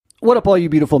What up, all you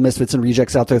beautiful Misfits and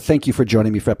Rejects out there? Thank you for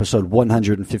joining me for episode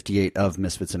 158 of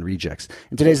Misfits and Rejects.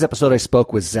 In today's episode, I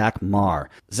spoke with Zach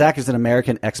Marr. Zach is an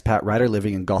American expat writer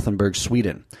living in Gothenburg,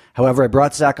 Sweden. However, I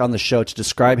brought Zach on the show to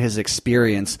describe his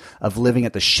experience of living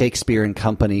at the Shakespeare and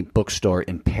Company bookstore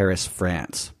in Paris,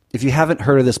 France. If you haven't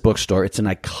heard of this bookstore, it's an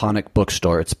iconic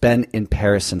bookstore. It's been in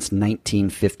Paris since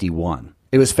 1951.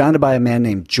 It was founded by a man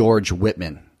named George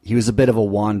Whitman. He was a bit of a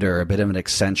wanderer, a bit of an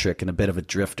eccentric, and a bit of a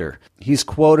drifter. He's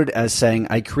quoted as saying,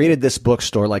 "I created this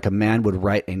bookstore like a man would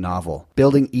write a novel,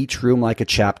 building each room like a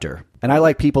chapter. And I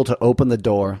like people to open the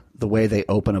door the way they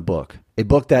open a book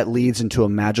that leads into a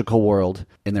magical world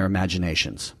in their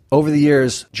imaginations." Over the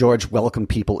years, George welcomed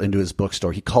people into his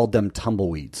bookstore. He called them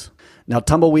tumbleweeds. Now,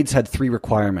 tumbleweeds had 3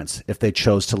 requirements if they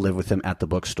chose to live with him at the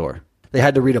bookstore. They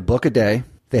had to read a book a day,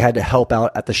 they had to help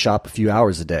out at the shop a few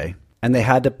hours a day, and they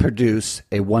had to produce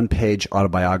a 1-page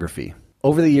autobiography.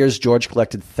 Over the years, George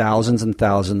collected thousands and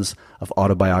thousands of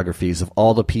autobiographies of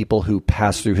all the people who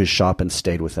passed through his shop and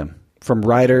stayed with him. From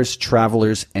writers,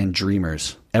 travelers, and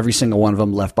dreamers. Every single one of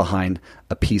them left behind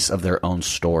a piece of their own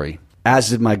story.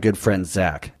 As did my good friend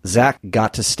Zach. Zach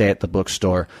got to stay at the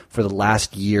bookstore for the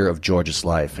last year of George's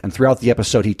life. And throughout the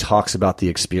episode, he talks about the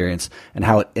experience and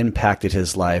how it impacted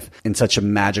his life in such a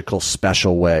magical,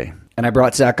 special way. And I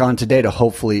brought Zach on today to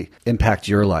hopefully impact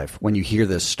your life when you hear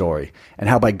this story, and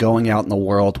how by going out in the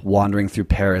world, wandering through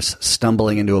Paris,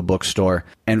 stumbling into a bookstore,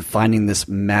 and finding this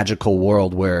magical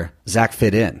world where Zach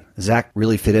fit in. Zach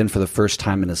really fit in for the first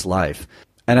time in his life.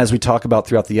 And as we talk about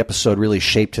throughout the episode, really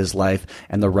shaped his life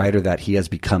and the writer that he has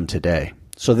become today.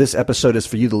 So this episode is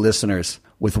for you, the listeners,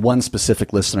 with one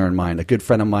specific listener in mind, a good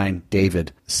friend of mine,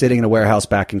 David, sitting in a warehouse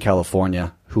back in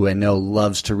California, who I know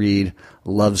loves to read,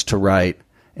 loves to write,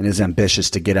 and is ambitious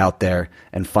to get out there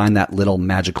and find that little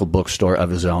magical bookstore of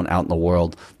his own out in the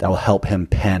world that will help him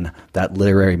pen that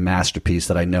literary masterpiece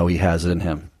that I know he has in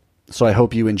him. So I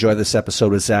hope you enjoy this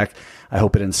episode with Zach. I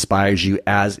hope it inspires you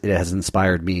as it has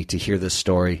inspired me to hear this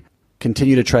story.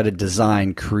 Continue to try to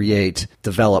design, create,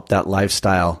 develop that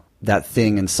lifestyle, that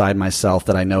thing inside myself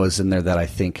that I know is in there that I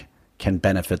think can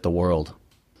benefit the world.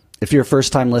 If you're a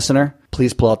first-time listener,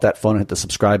 please pull out that phone and hit the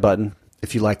subscribe button.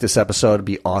 If you like this episode, it'd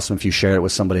be awesome if you share it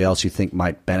with somebody else you think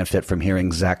might benefit from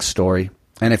hearing Zach's story.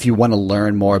 And if you want to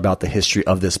learn more about the history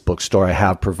of this bookstore, I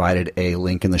have provided a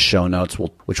link in the show notes,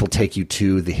 which will take you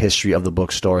to the history of the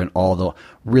bookstore and all the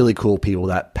really cool people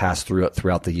that passed through it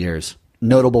throughout the years.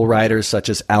 Notable writers such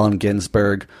as Allen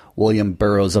Ginsberg, William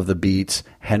Burroughs of the Beats,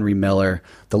 Henry Miller,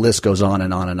 the list goes on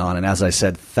and on and on. And as I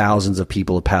said, thousands of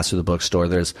people have passed through the bookstore.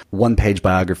 There's 1-page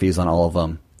biographies on all of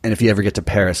them. And if you ever get to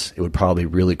Paris, it would probably be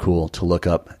really cool to look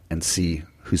up and see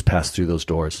who's passed through those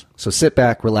doors. So sit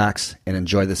back, relax, and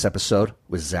enjoy this episode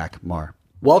with Zach Marr.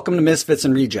 Welcome to Misfits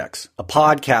and Rejects, a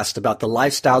podcast about the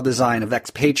lifestyle design of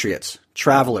expatriates,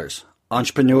 travelers,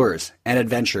 entrepreneurs, and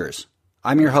adventurers.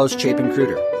 I'm your host, Chapin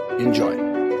Cruder. Enjoy.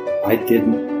 I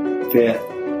didn't fit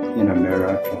in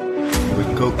America.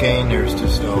 With cocaine, there's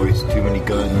just always too many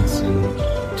guns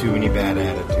and too many bad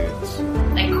attitudes.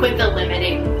 I quit the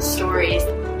limiting stories.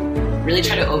 Really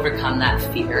try to overcome that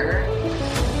fear.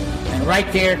 And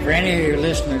right there, for any of your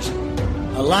listeners,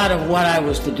 a lot of what I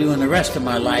was to do in the rest of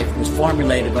my life was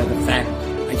formulated by the fact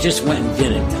I just went and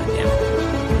did it.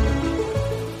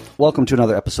 Welcome to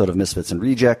another episode of Misfits and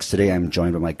Rejects. Today I'm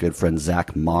joined by my good friend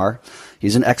Zach Marr.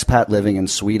 He's an expat living in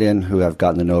Sweden who I've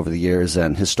gotten to know over the years,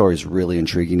 and his story is really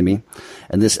intriguing to me.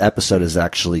 And this episode is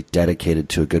actually dedicated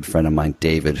to a good friend of mine,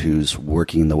 David, who's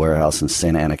working in the warehouse in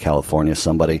Santa Ana, California.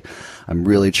 Somebody I'm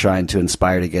really trying to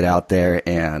inspire to get out there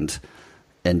and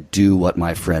do what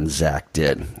my friend Zach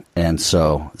did. And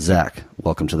so, Zach,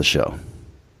 welcome to the show.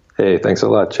 Hey, thanks a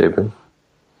lot, Chapin.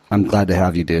 I'm glad to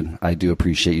have you, dude. I do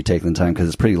appreciate you taking the time because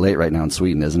it's pretty late right now in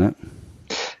Sweden, isn't it?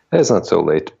 It's not so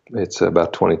late. It's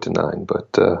about 20 to 9, but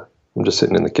I'm just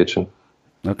sitting in the kitchen.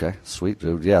 Okay, sweet,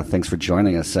 dude. Yeah, thanks for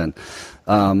joining us. And,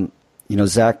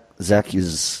 Zach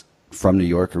is from New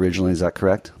York originally, is that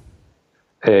correct?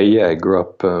 Yeah, I grew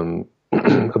up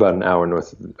about an hour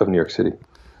north of New York City.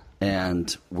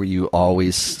 And were you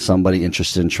always somebody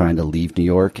interested in trying to leave New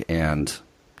York and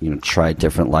try a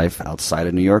different life outside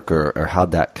of New York, or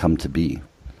how'd that come to be?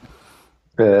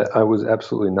 I was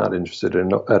absolutely not interested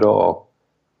at all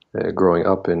growing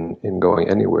up in going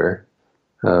anywhere.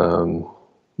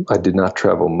 I did not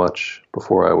travel much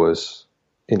before I was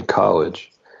in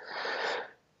college.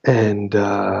 And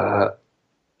the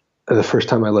first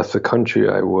time I left the country,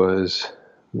 I was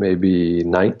maybe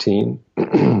 19.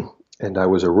 And I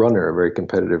was a runner, a very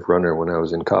competitive runner when I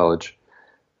was in college.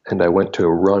 And I went to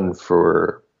a run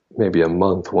for maybe a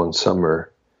month one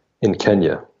summer in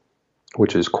Kenya,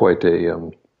 which is quite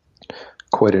a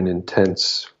quite an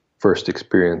intense first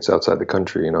experience outside the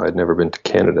country. You know, I'd never been to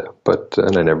Canada,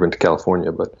 and I'd never been to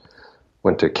California, but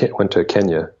went to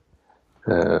Kenya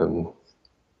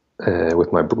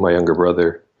with my younger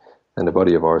brother and a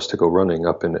buddy of ours to go running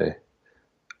up in a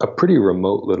pretty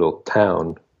remote little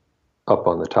town up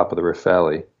on the top of the Rift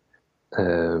Valley.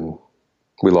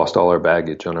 We lost all our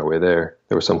baggage on our way there.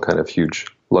 There was some kind of huge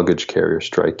luggage carrier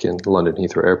strike in London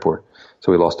Heathrow Airport,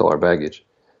 so we lost all our baggage.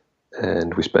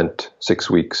 And we spent 6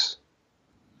 weeks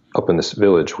up in this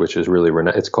village, which is really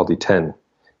renowned. It's called Iten,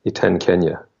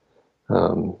 Kenya.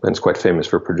 And it's quite famous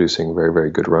for producing very, very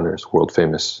good runners, world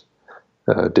famous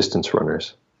distance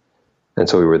runners. And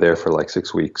so we were there for like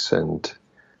 6 weeks, and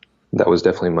that was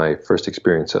definitely my first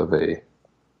experience of a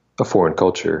foreign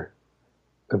culture.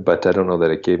 But I don't know that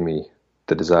it gave me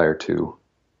the desire to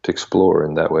explore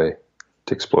in that way,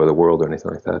 to explore the world or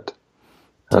anything like that.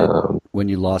 When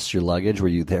you lost your luggage, were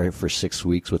you there for 6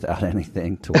 weeks without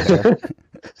anything to wear?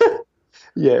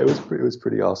 Yeah, it was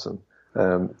pretty awesome.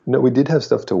 No, we did have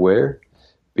stuff to wear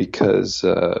because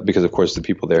of course the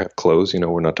people there have clothes. You know,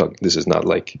 we're not talking. This is not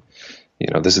like, you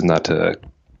know, this is not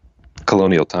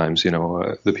colonial times. You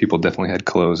know, the people definitely had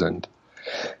clothes, and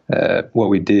what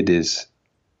we did is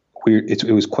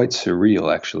it was quite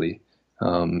surreal actually.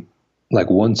 Like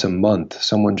once a month,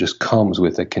 someone just comes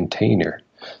with a container,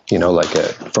 you know, like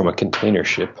from a container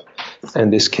ship,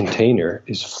 and this container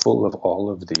is full of all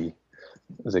of the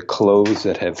clothes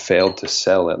that have failed to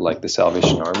sell at like the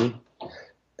Salvation Army,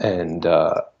 and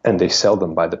they sell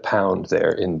them by the pound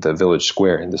there in the village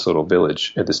square in this little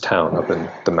village, in this town up in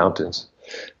the mountains.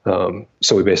 So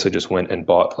we basically just went and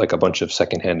bought like a bunch of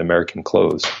secondhand American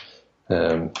clothes,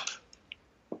 and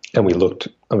we looked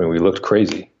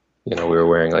crazy. You know, we were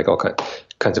wearing like all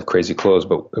kinds of crazy clothes,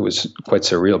 but it was quite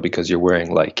surreal because you're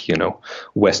wearing like, you know,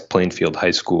 West Plainfield High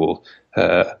School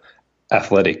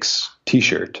athletics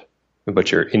T-shirt,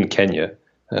 but you're in Kenya.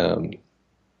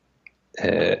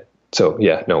 So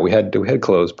yeah, no, we had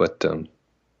clothes, but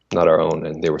not our own,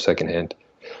 and they were secondhand.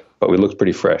 But we looked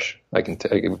pretty fresh.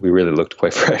 We really looked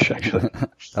quite fresh, actually.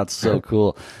 That's so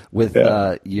cool. With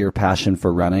your passion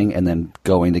for running, and then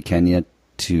going to Kenya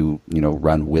to, you know,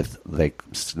 run with,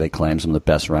 they claim, some of the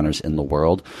best runners in the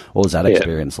world. What was that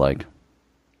experience like?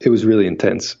 It was really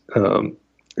intense. And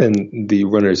the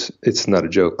runners, it's not a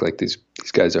joke. Like these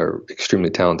guys are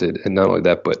extremely talented. And not only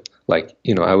that, but like,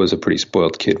 you know, I was a pretty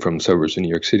spoiled kid from the suburbs of New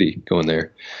York City going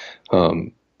there.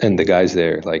 And the guys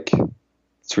there, like,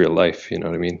 it's real life. You know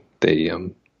what I mean?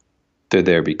 They're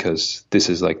there because this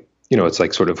is like, you know, it's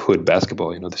like sort of hood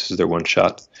basketball. You know, this is their one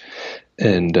shot.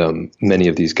 And many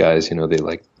of these guys, you know, they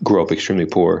like grow up extremely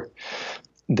poor.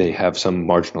 They have some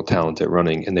marginal talent at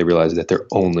running, and they realize that their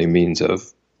only means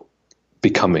of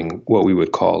becoming what we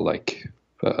would call like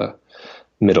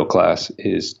middle class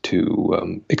is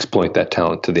to exploit that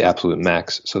talent to the absolute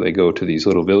max. So they go to these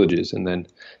little villages, and then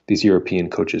these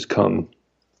European coaches come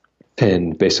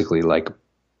and basically like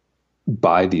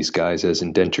buy these guys as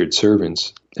indentured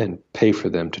servants and pay for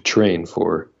them to train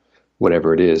for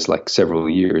whatever it is, like several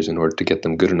years, in order to get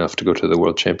them good enough to go to the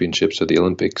World Championships or the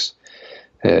Olympics,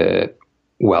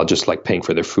 while just like paying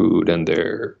for their food and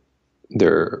their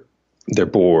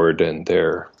board and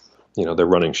their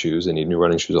running shoes. They need new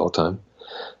running shoes all the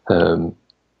time.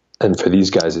 And for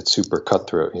these guys, it's super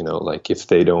cutthroat. You know, like if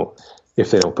they don't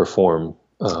perform,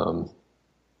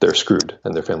 they're screwed,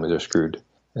 and their families are screwed.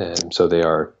 And so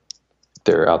they're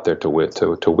out there to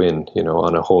win, you know,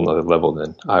 on a whole nother level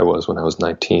than I was when I was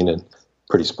 19, and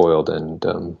pretty spoiled,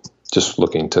 and just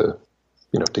looking to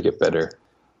get better.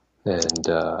 And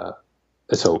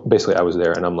so basically I was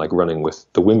there, and I'm like running with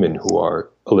the women who are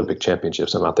Olympic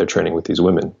championships. I'm out there training with these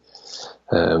women,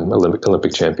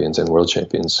 Olympic champions and world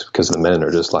champions, because the men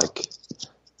are just like,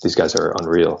 these guys are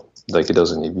unreal. Like you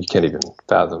can't even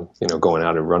fathom, you know, going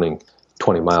out and running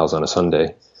 20 miles on a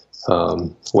Sunday,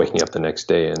 waking up the next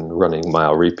day and running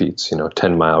mile repeats,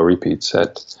 10-mile repeats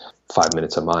at 5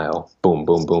 minutes a mile, boom,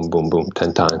 boom, boom, boom, boom,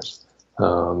 10 times.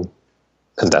 And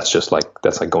that's like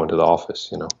going to the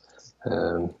office,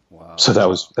 Wow. So that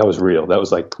was real. That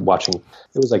was like watching.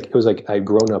 It was like I'd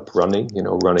grown up running,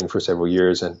 running for several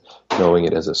years and knowing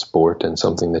it as a sport and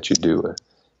something that you do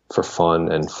for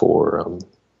fun and for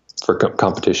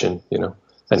competition,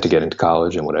 and to get into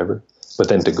college and whatever. But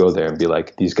then to go there and be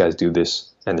like, these guys do this,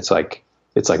 and it's like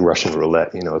Russian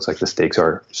roulette, it's like the stakes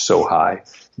are so high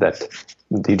that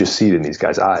you just see it in these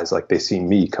guys' eyes. Like they see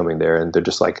me coming there and they're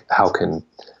just like, how can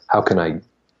I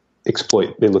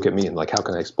exploit? They look at me and like, how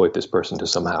can I exploit this person to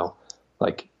somehow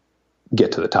like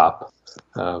get to the top?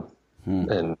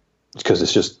 And because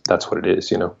it's just, that's what it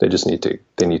is, they just need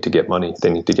to get money. They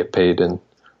need to get paid. And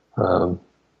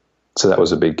So that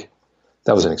was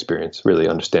an experience, really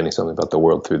understanding something about the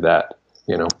world through that,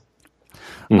 you know.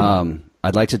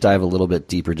 I'd like to dive a little bit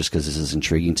deeper just because this is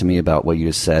intriguing to me about what you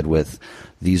just said with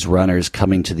these runners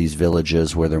coming to these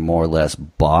villages where they're more or less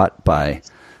bought by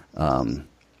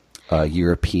a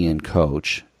European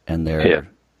coach, and they're. Yeah.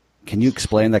 Can you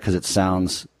explain that? Because it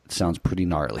sounds pretty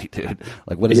gnarly, dude.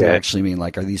 Like, what does it actually mean?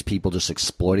 Like, are these people just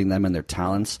exploiting them and their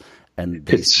talents, and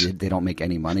they don't make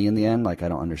any money in the end? Like, I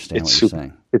don't understand what you're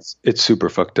saying. It's super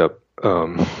fucked up.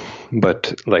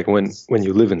 But like when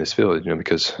you live in this village, you know,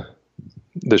 because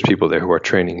there's people there who are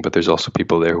training, but there's also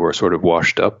people there who are sort of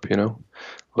washed up, you know,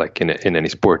 like in any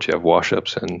sport you have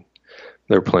wash-ups, and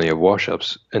there are plenty of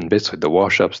wash-ups. And basically the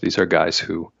wash-ups, these are guys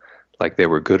who, like, they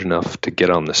were good enough to get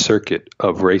on the circuit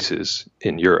of races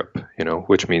in Europe, you know,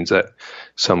 which means that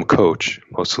some coach,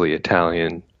 mostly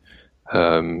Italian,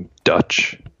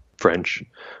 Dutch, French,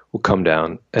 will come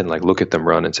down and like look at them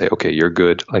run and say, okay, you're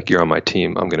good. Like, you're on my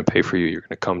team. I'm going to pay for you. You're going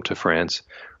to come to France.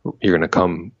 You're going to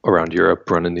come around Europe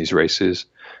running these races.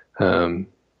 You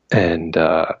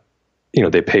know,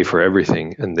 they pay for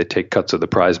everything, and they take cuts of the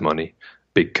prize money,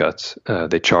 big cuts.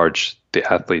 They charge the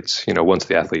athletes, you know, once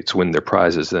the athletes win their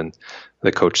prizes, then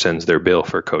the coach sends their bill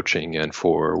for coaching and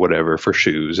for whatever, for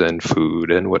shoes and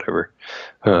food and whatever.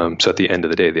 So at the end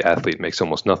of the day, the athlete makes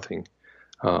almost nothing.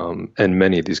 And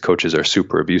many of these coaches are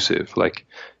super abusive. Like,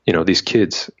 you know, these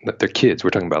kids, they're kids. We're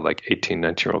talking about like 18,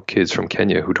 19-year-old kids from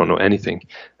Kenya who don't know anything.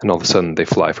 And all of a sudden they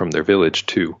fly from their village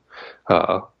to,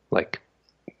 like,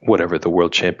 whatever, the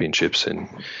world championships in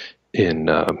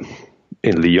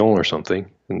Lyon or something.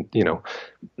 And, you know,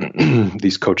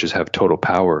 these coaches have total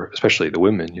power, especially the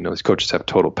women. You know, these coaches have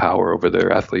total power over their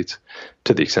athletes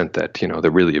to the extent that, you know,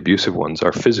 the really abusive ones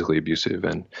are physically abusive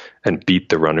and beat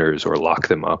the runners or lock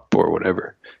them up or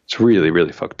whatever. It's really,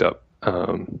 really fucked up.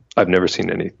 I've never seen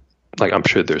any, like, I'm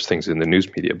sure there's things in the news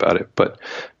media about it, but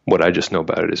what I just know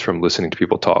about it is from listening to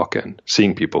people talk and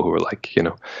seeing people who are like, you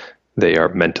know, they are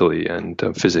mentally and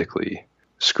physically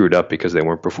screwed up because they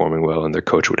weren't performing well and their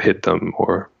coach would hit them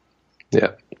or,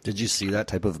 yeah. Did you see that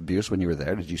type of abuse when you were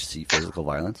there? Did you see physical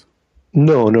violence?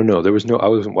 No. There was no, I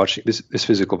wasn't watching this. This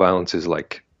physical violence is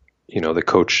like, you know, the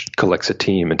coach collects a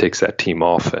team and takes that team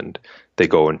off and they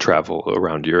go and travel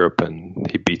around Europe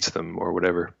and he beats them or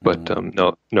whatever. But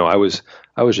no, I was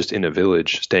just in a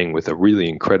village staying with a really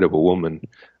incredible woman,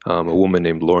 a woman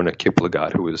named Lorna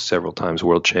Kiplagat, who was several times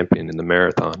world champion in the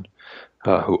marathon,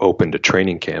 who opened a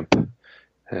training camp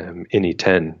in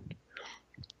E10.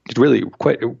 It's really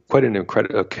quite an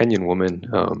incredible Kenyan woman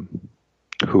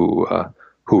who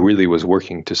really was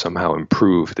working to somehow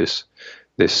improve this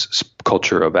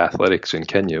culture of athletics in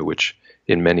Kenya, which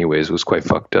in many ways was quite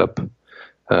fucked up.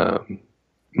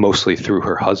 Mostly through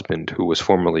her husband, who was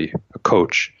formerly a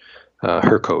coach,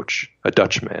 her coach, a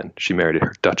Dutch man. She married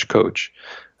her Dutch coach,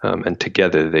 and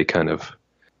together they kind of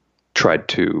tried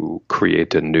to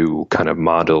create a new kind of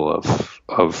model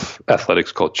of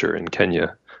athletics culture in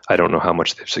Kenya. I don't know how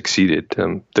much they've succeeded.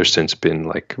 There's since been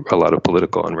like a lot of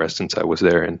political unrest since I was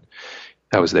there, and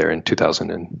I was there in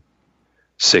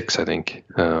 2006, I think.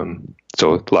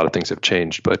 So a lot of things have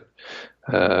changed, but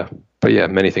yeah,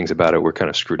 many things about it were kind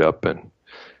of screwed up. And,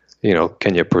 you know,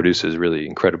 Kenya produces really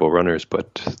incredible runners,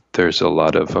 but there's a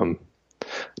lot of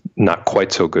not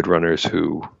quite so good runners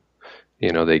who,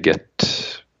 you know, they get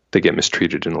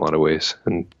mistreated in a lot of ways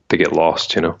and they get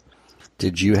lost, you know.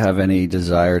 Did you have any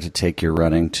desire to take your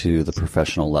running to the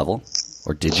professional level,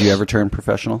 or did you ever turn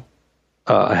professional?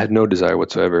 I had no desire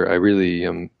whatsoever. I really,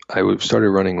 I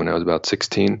started running when I was about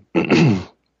 16,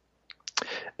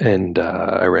 and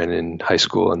I ran in high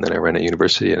school, and then I ran at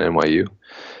university at NYU,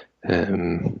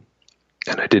 and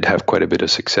I did have quite a bit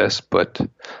of success. But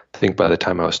I think by the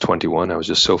time I was 21, I was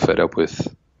just so fed up with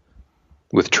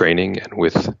training and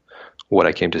with what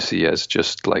I came to see as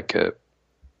just like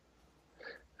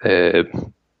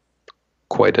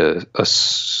quite a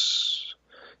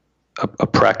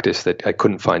practice that I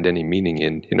couldn't find any meaning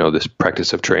in, you know, this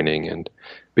practice of training and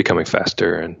becoming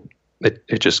faster. And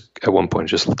it just, at one point,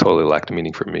 just totally lacked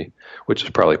meaning for me, which is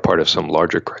probably part of some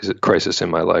larger crisis in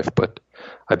my life. But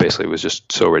I basically was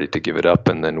just so ready to give it up.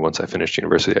 And then once I finished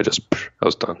university, I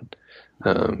was done.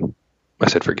 I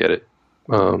said, forget it.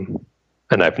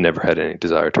 And I've never had any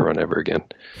desire to run ever again.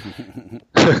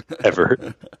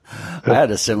 Ever. I had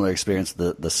a similar experience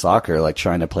with the soccer, like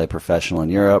trying to play professional in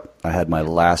Europe. I had my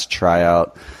last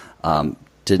tryout,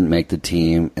 didn't make the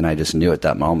team, and I just knew at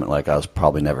that moment, like, I was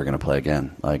probably never going to play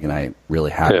again. Like, and I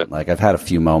really hadn't. Yeah. Like, I've had a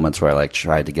few moments where I like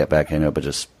tried to get back into it, but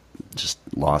just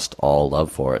lost all love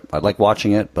for it. I like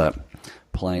watching it, but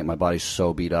playing it, my body's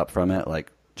so beat up from it. Like,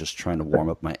 just trying to warm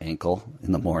up my ankle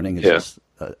in the morning is just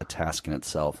a task in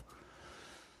itself.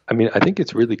 I mean, I think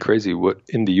it's really crazy what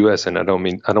in the U.S. and I don't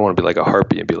want to be like a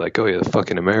harpy and be like, oh yeah,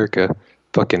 fucking America,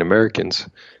 fucking Americans,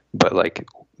 but like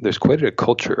there's quite a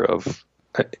culture of,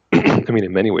 I mean,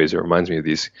 in many ways, it reminds me of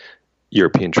these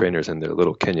European trainers and their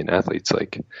little Kenyan athletes,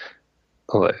 like,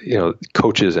 you know,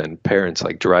 coaches and parents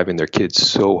like driving their kids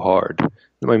so hard.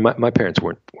 I mean, my parents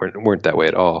weren't that way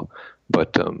at all,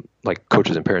 but like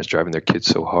coaches and parents driving their kids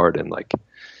so hard and like,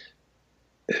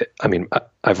 I mean,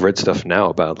 I've read stuff now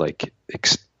about like,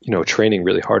 you know, training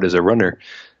really hard as a runner.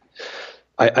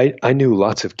 I knew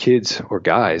lots of kids or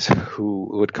guys who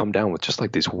would come down with just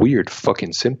like these weird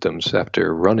fucking symptoms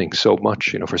after running so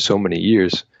much, you know, for so many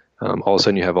years. All of a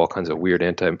sudden you have all kinds of weird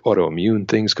autoimmune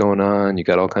things going on. You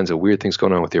got all kinds of weird things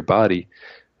going on with your body.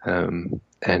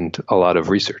 And a lot of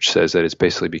research says that it's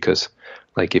basically because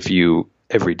like if you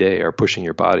every day are pushing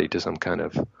your body to some kind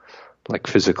of like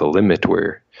physical limit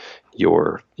where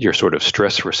your sort of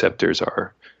stress receptors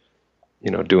are, you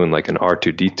know, doing like an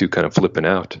R2D2 kind of flipping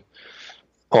out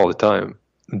all the time,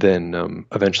 then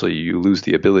eventually you lose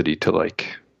the ability to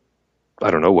like, I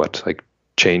don't know what, like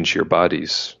change your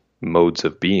body's modes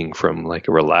of being from like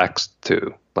relaxed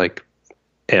to like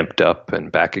amped up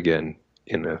and back again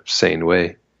in a sane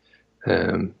way.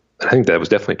 I think that was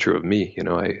definitely true of me. You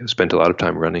know, I spent a lot of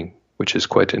time running, which is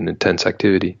quite an intense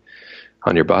activity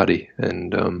on your body.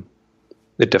 And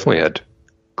it definitely had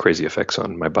crazy effects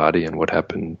on my body and what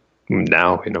happened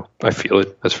now. You know, I feel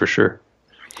it, that's for sure.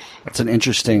 It's an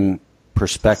interesting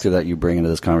perspective that you bring into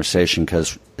this conversation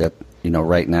because, you know,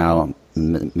 right now,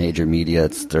 major media,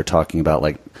 they're talking about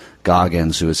like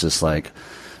Goggins, who is this like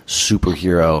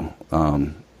superhero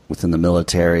within the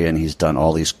military, and he's done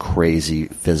all these crazy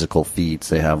physical feats.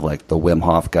 They have like the Wim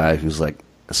Hof guy who's like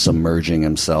submerging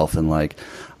himself in like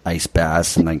ice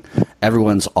baths, and like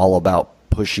everyone's all about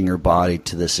pushing your body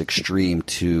to this extreme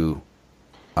to,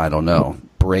 I don't know,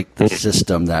 break the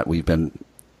system that we've been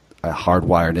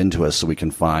hardwired into us so we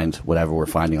can find whatever we're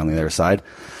finding on the other side.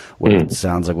 What it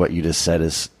sounds like what you just said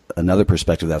is another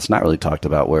perspective that's not really talked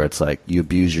about, where it's like you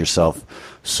abuse yourself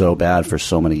so bad for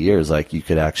so many years, like you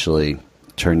could actually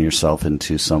turn yourself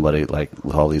into somebody like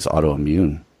with all these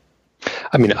autoimmune.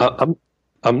 I mean,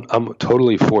 I'm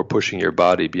totally for pushing your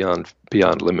body beyond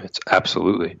limits,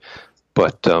 absolutely.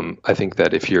 But I think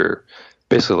that if you're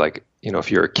basically like, you know,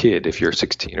 if you're a kid, if you're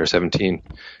 16 or 17,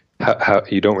 how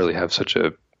you don't really have such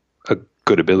a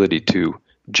good ability to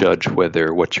judge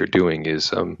whether what you're doing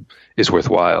is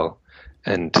worthwhile.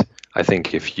 And I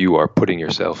think if you are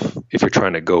if you're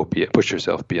trying to push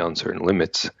yourself beyond certain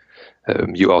limits,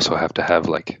 you also have to have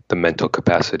like the mental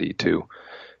capacity to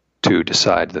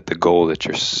decide that the goal that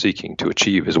you're seeking to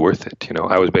achieve is worth it. You know,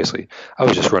 I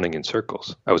was just running in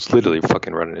circles. I was literally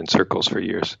fucking running in circles for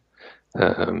years.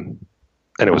 And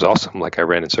it was awesome. Like I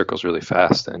ran in circles really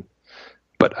fast,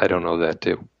 but I don't know that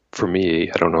for me,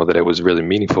 I don't know that it was really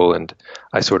meaningful. And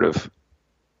I sort of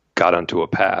got onto a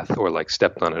path or like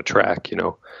stepped on a track, you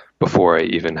know, before I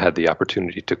even had the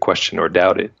opportunity to question or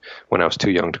doubt it. When I was too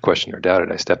young to question or doubt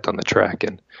it, I stepped on the track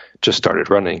and just started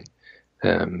running.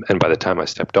 And by the time I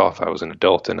stepped off, I was an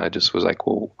adult, and I just was like,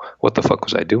 well, what the fuck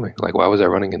was I doing? Like, why was I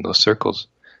running in those circles?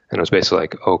 And it was basically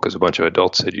like, oh, because a bunch of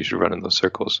adults said you should run in those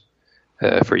circles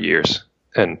for years.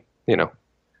 And, you know,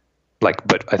 like,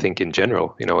 but I think in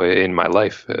general, you know, in my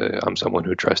life, I'm someone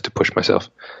who tries to push myself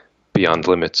beyond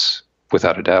limits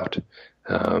without a doubt.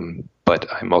 But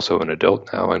I'm also an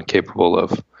adult now and capable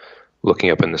of looking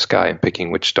up in the sky and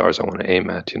picking which stars I want to aim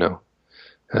at, you know,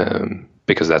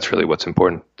 because that's really what's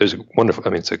important. There's a wonderful, I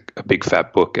mean, it's a big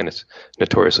fat book and it's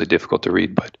notoriously difficult to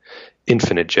read, but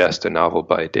Infinite Jest, a novel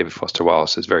by David Foster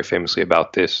Wallace, is very famously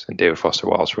about this. And David Foster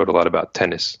Wallace wrote a lot about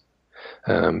tennis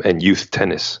and youth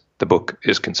tennis. The book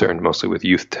is concerned mostly with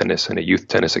youth tennis and a youth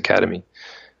tennis academy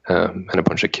and a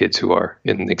bunch of kids who are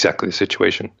in exactly the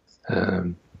situation.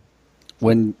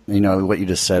 When, you know, what you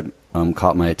just said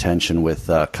caught my attention with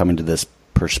coming to this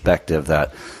perspective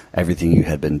that everything you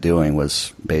had been doing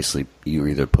was basically you were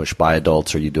either pushed by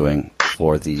adults or you doing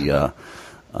for the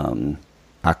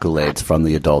accolades from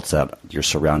the adults that you're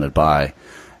surrounded by.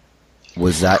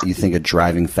 Was that, you think, a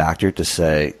driving factor to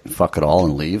say, fuck it all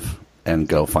and leave and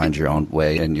go find your own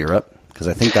way in Europe? Because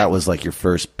I think that was like your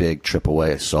first big trip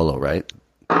away solo, right?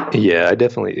 Yeah, I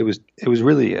definitely. It was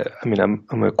really. I mean,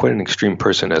 I'm quite an extreme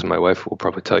person, as my wife will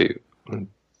probably tell you.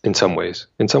 In some ways,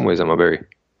 I'm a very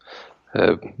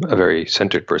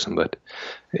centered person. But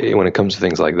when it comes to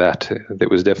things like that,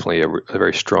 it was definitely a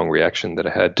very strong reaction that I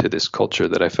had to this culture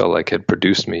that I felt like had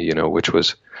produced me. You know, which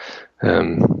was,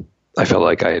 I felt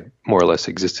like I had more or less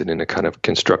existed in a kind of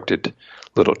constructed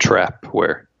little trap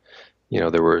where, you know,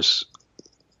 there was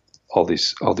all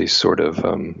these sort of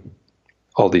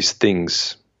all these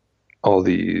things all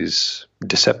these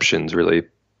deceptions really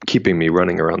keeping me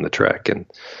running around the track. And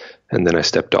then I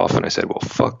stepped off and I said, well,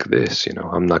 fuck this,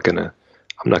 I'm not gonna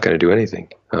do anything.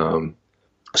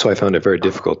 So I found it very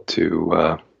difficult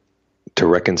to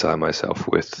reconcile myself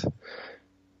with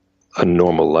a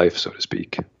normal life, so to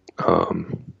speak.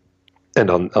 And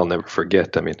I'll never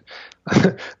forget. I mean,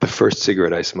 the first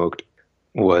cigarette I smoked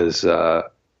was an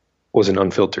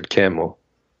unfiltered Camel.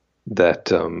 That,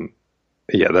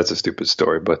 that's a stupid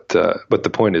story, but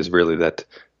the point is really that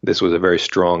this was a very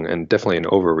strong and definitely an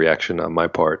overreaction on my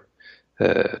part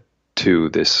to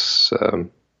this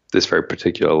very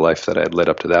particular life that I had led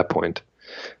up to that point,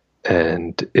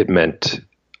 and it meant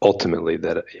ultimately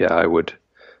that I would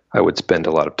spend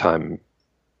a lot of time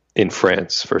in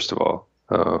France. First of all,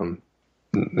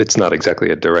 it's not exactly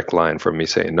a direct line from me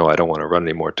saying, no, I don't want to run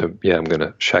anymore, to, I'm going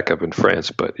to shack up in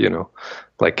France. But,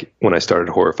 like when I started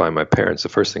horrifying my parents, the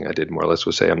first thing I did more or less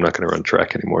was say, I'm not going to run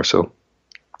track anymore. So,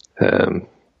 and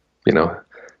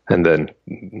then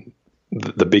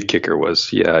the big kicker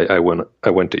was, I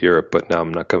went to Europe, but now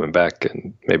I'm not coming back,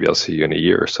 and maybe I'll see you in a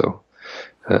year or so.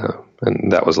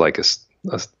 And that was like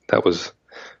that was,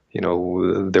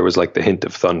 there was like the hint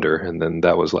of thunder, and then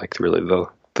that was like really the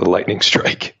lightning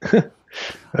strike.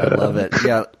 I love it.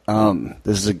 Yeah.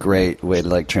 This is a great way to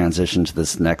like transition to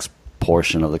this next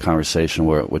portion of the conversation,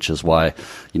 which is why,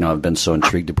 I've been so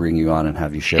intrigued to bring you on and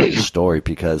have you share your story,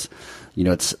 because,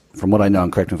 it's, from what I know,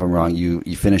 and correct me if I'm wrong, you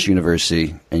finished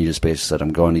university and you just basically said,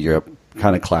 I'm going to Europe,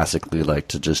 kind of classically like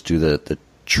to just do the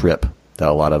trip that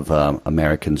a lot of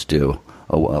Americans do,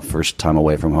 first time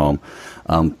away from home.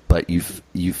 But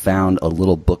you found a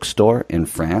little bookstore in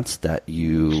France that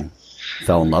you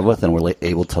fell in love with and were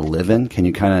able to live in. Can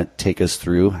you kind of take us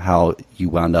through how you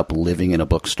wound up living in a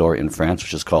bookstore in France,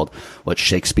 which is called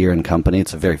Shakespeare and Company?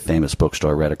 It's a very famous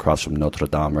bookstore right across from Notre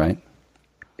Dame, right?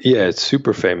 Yeah, it's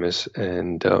super famous,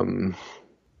 and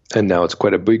now it's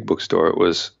quite a big bookstore. It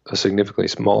was a significantly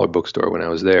smaller bookstore when I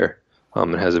was there.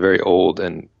 It has a very old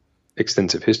and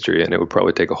extensive history, and it would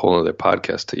probably take a whole other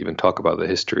podcast to even talk about the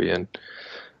history and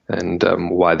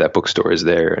why that bookstore is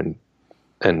there,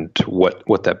 and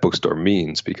what that bookstore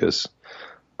means, because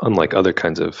unlike other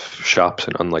kinds of shops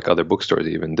and unlike other bookstores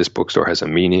even, this bookstore has a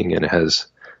meaning, and it has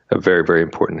a very, very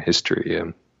important history,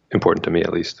 important to me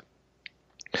at least.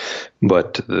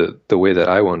 But the way that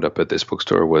I wound up at this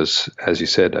bookstore was, as you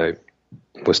said, I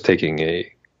was taking a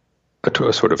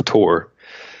sort of tour,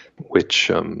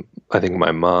 which I think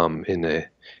my mom, in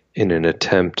an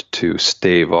attempt to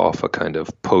stave off a kind of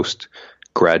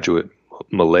postgraduate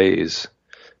malaise,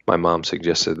 my mom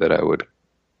suggested that I would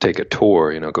take a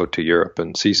tour, go to Europe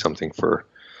and see something for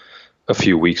a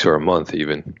few weeks or a month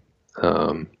even.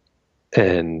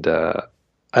 And I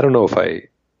don't know if I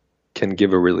can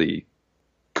give a really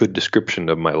good description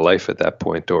of my life at that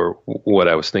point, or what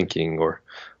I was thinking, or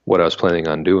what I was planning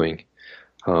on doing.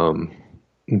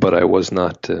 But I was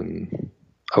not in,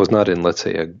 let's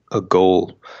say, a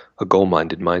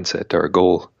goal-minded mindset, or a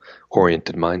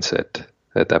goal-oriented mindset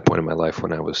at that point in my life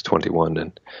when I was 21,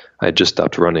 and I had just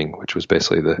stopped running, which was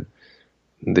basically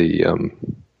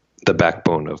the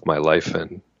backbone of my life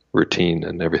and routine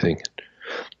and everything.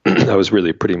 I was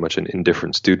really pretty much an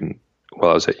indifferent student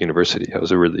while I was at university. I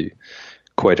was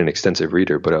quite an extensive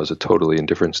reader, but I was a totally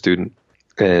indifferent student,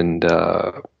 and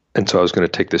so I was going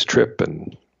to take this trip,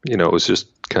 and it was just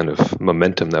kind of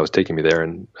momentum that was taking me there,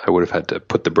 and I would have had to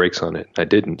put the brakes on it. I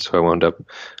didn't, so I wound up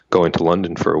going to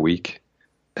London for a week.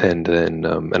 And then,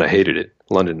 and I hated it.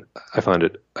 London, I found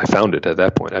it at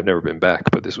that point. I've never been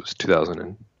back, but this was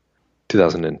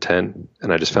 2010,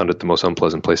 and I just found it the most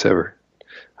unpleasant place ever.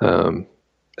 And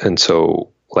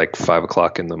so, like 5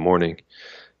 o'clock in the morning,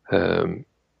 I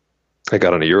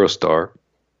got on a Eurostar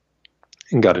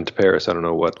and got into Paris. I don't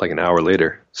know what, like an hour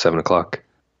later, 7 o'clock.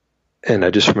 And I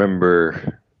just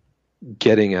remember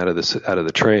getting out of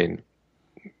the train,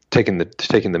 taking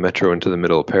the metro into the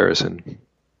middle of Paris, and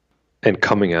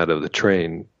coming out of the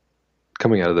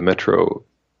metro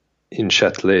in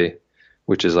Châtelet,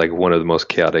 which is like one of the most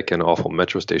chaotic and awful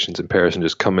metro stations in Paris, and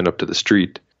just coming up to the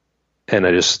street. And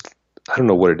I don't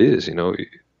know what it is,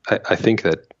 I think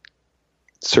that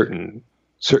certain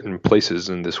places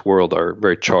in this world are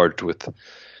very charged with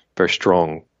very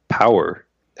strong power,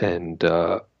 and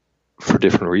for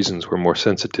different reasons, we're more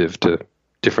sensitive to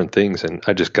different things. And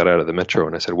I just got out of the metro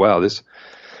and I said, wow, this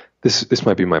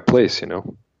might be my place, and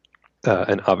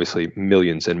obviously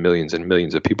millions and millions and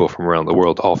millions of people from around the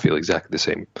world all feel exactly the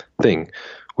same thing,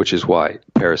 which is why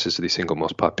Paris is the single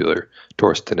most popular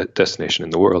tourist destination in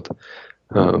the world.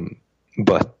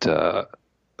 But a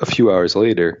few hours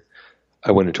later,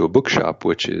 I went into a bookshop,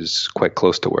 which is quite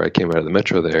close to where I came out of the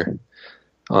metro there.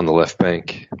 on the left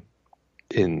bank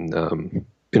in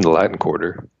the Latin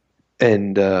Quarter,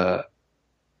 and I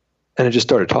just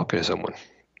started talking to someone.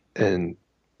 And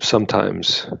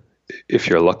sometimes, if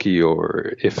you're lucky,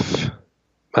 or if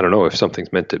I don't know, if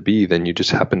something's meant to be, then you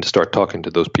just happen to start talking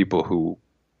to those people who,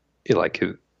 like,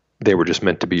 they were just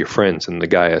meant to be your friends. And the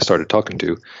guy I started talking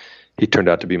to, he turned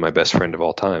out to be my best friend of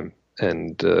all time,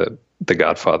 and the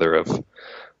godfather of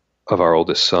our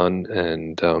oldest son.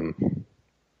 And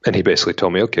he basically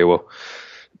told me, okay, well,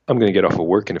 I'm going to get off of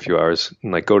work in a few hours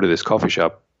and like go to this coffee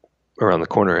shop around the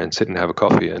corner and sit and have a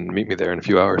coffee and meet me there in a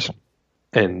few hours.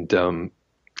 And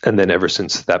then ever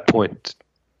since that point,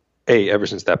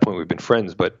 we've been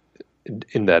friends. But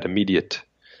in that immediate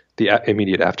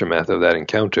aftermath of that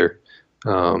encounter,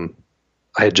 I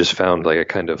had just found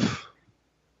like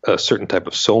a certain type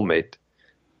of soulmate,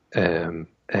 and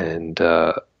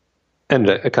a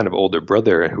kind of older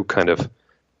brother who kind of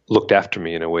looked after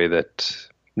me in a way that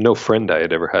no friend I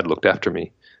had ever had looked after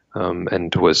me,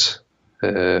 and was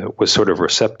sort of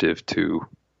receptive to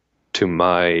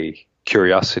my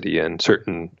curiosity and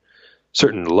certain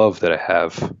love that I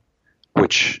have,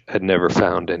 which had never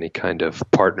found any kind of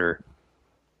partner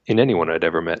in anyone I'd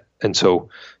ever met. And so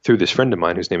through this friend of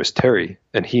mine whose name is Terry,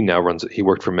 and he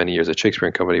worked for many years at Shakespeare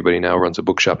and Company, but he now runs a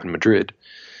bookshop in Madrid.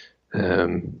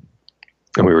 And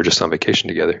we were just on vacation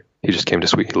together. He just came to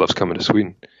Sweden. He loves coming to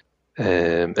Sweden.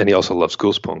 And he also loves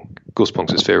Gullspång.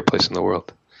 Gullspång's his favorite place in the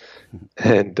world.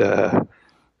 And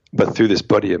but through this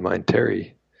buddy of mine,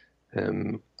 Terry,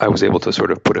 I was able to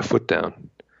sort of put a foot down,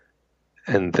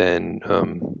 and then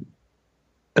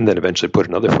eventually put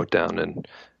another foot down,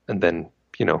 and then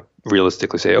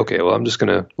realistically say, okay, well, I'm just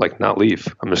gonna like not leave.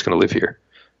 I'm just gonna live here,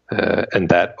 and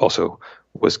that also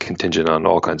was contingent on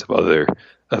all kinds of other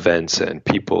events and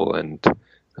people and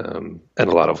a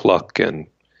lot of luck and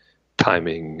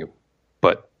timing.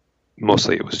 But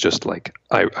mostly it was just like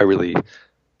I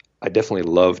definitely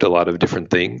loved a lot of different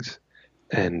things.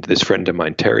 And this friend of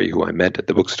mine, Terry, who I met at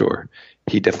the bookstore,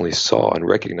 he definitely saw and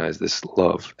recognized this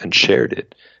love and shared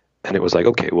it. And it was like,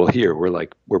 okay, well, here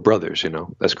we're brothers,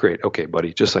 that's great. Okay,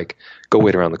 buddy, just like go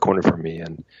wait around the corner for me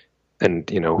and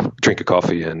drink a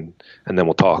coffee and then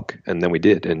we'll talk. And then we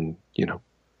did. And,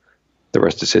 the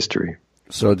rest is history.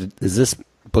 So is this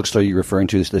bookstore you're referring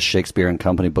to, is the Shakespeare and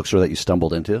Company bookstore that you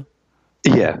stumbled into?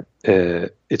 Yeah,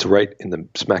 it's right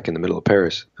smack in the middle of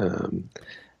Paris.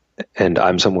 And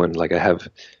I'm someone like I have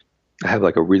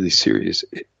like a really serious,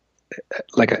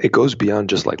 like it goes beyond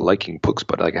just like liking books,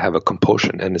 but like I have a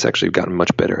compulsion, and it's actually gotten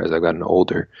much better as I've gotten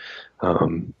older,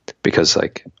 because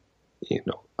like,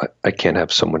 I can't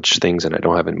have so much things and I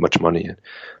don't have much money,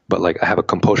 but like I have a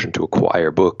compulsion to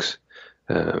acquire books.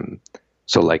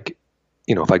 So like,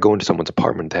 if I go into someone's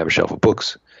apartment, they have a shelf of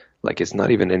books. Like it's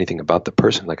not even anything about the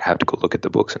person. Like I have to go look at the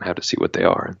books and have to see what they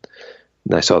are.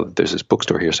 And I saw that there's this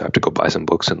bookstore here, so I have to go buy some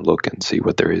books and look and see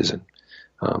what there is. And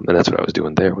that's what I was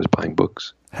doing there, was buying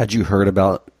books. Had you heard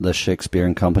about the Shakespeare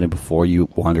and Company before you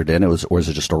wandered in? Or was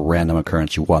it just a random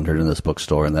occurrence? You wandered in this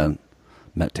bookstore and then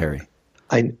met Terry?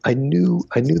 I knew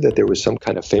that there was some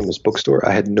kind of famous bookstore.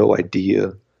 I had no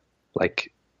idea,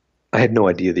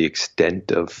 the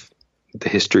extent of the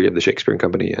history of the Shakespeare and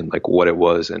Company and like what it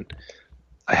was. And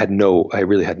I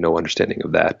really had no understanding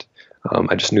of that.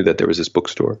 I just knew that there was this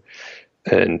bookstore,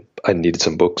 and I needed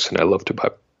some books, and I love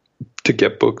to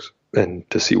get books and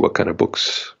to see what kind of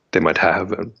books they might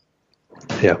have. And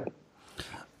yeah.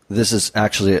 This is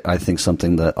actually, I think,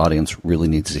 something the audience really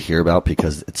needs to hear about,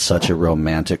 because it's such a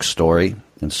romantic story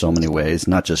in so many ways,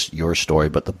 not just your story,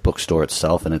 but the bookstore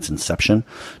itself and its inception.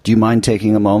 Do you mind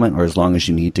taking a moment, or as long as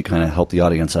you need, to kind of help the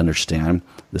audience understand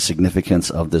the significance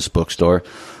of this bookstore,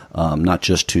 not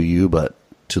just to you, but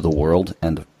to the world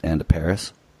and to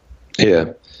Paris?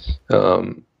 Yeah.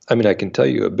 I can tell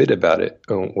you a bit about it.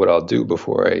 What I'll do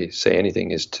before I say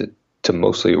anything is to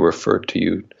mostly refer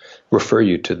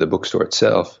you to the bookstore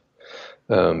itself,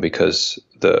 because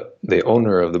the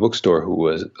owner of the bookstore, who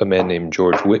was a man named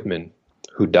George Whitman,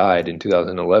 who died in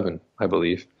 2011, I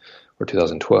believe, or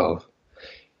 2012,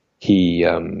 he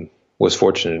was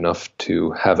fortunate enough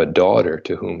to have a daughter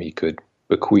to whom he could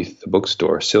bequeath the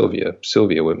bookstore, Sylvia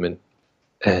Whitman.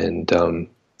 And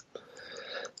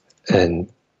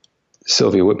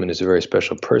Sylvia Whitman is a very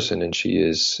special person, and she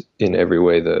is in every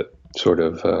way the sort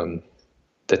of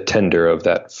the tender of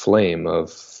that flame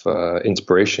of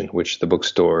inspiration which the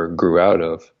bookstore grew out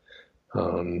of.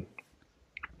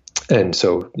 And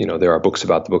so, there are books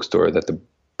about the bookstore that the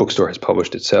bookstore has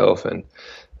published itself, and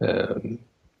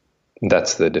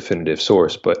that's the definitive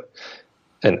source.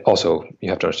 And also, you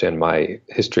have to understand, my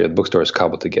history of the bookstore is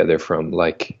cobbled together from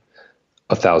like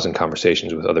 1,000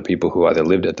 conversations with other people who either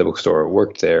lived at the bookstore or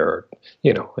worked there, or,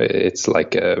 it's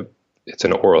like it's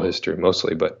an oral history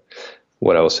mostly. But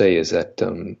what I will say is that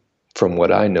from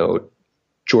what I know,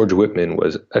 George Whitman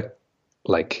was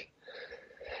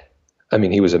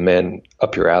he was a man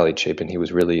up your alley, Chapin. He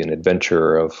was really an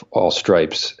adventurer of all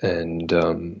stripes.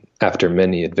 And after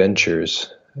many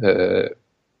adventures, the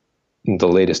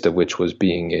latest of which was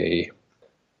being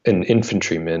an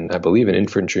infantryman, I believe an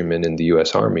infantryman in the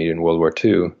U.S. Army in World War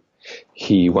II,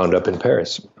 he wound up in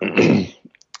Paris.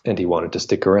 And he wanted to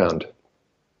stick around.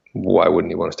 Why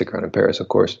wouldn't he want to stick around in Paris, of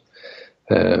course?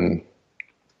 And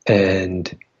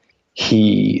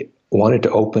he wanted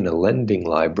to open a lending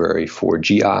library for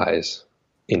GIs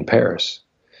in Paris.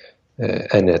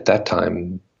 And at that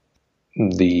time,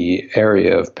 the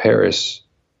area of Paris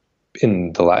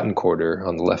in the Latin Quarter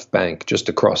on the left bank, just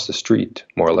across the street,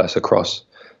 more or less across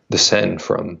the Seine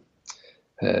from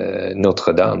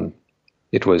Notre Dame,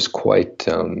 it was quite,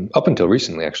 up until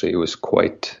recently actually, it was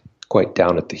quite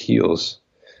down at the heels,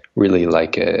 really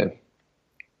like a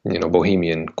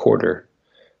bohemian quarter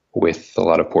with a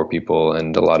lot of poor people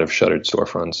and a lot of shuttered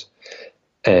storefronts.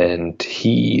 And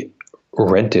he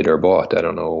rented or bought, I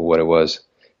don't know what it was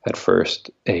at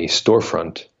first, a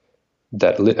storefront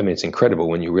that it's incredible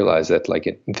when you realize that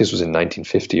this was in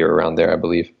 1950 or around there, I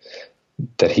believe,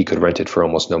 that he could rent it for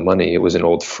almost no money. It was an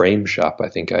old frame shop, I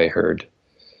think I heard.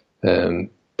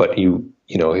 But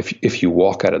if you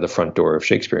walk out of the front door of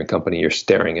Shakespeare and Company, you're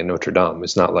staring at Notre Dame.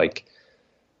 It's not like,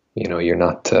 you're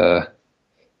not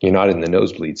in the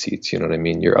nosebleed seats. You know what I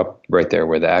mean? You're up right there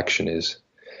where the action is.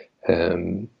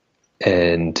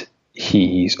 And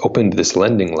he's opened this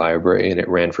lending library, and it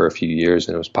ran for a few years,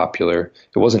 and it was popular.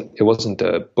 It wasn't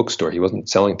a bookstore. He wasn't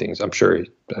selling things. I'm sure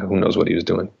who knows what he was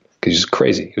doing, because he's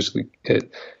crazy. He was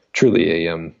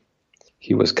truly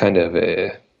he was kind of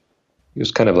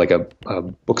like a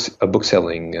book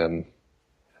selling,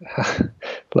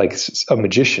 like a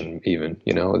magician even,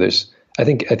 I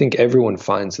think everyone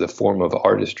finds the form of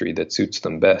artistry that suits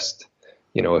them best.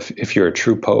 If you're a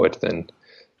true poet,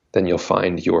 then you'll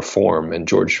find your form. And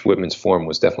George Whitman's form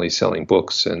was definitely selling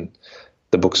books, and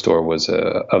the bookstore was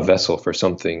a vessel for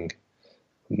something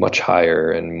much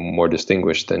higher and more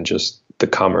distinguished than just the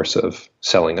commerce of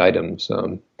selling items.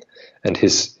 And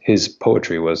his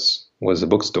poetry was a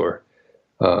bookstore.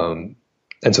 And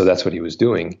so that's what he was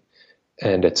doing.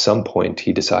 And at some point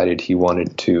he decided he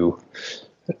wanted to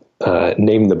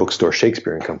name the bookstore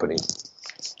Shakespeare and Company.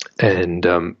 And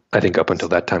I think up until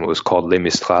that time it was called Les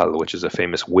Mistral, which is a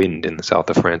famous wind in the south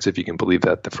of France, if you can believe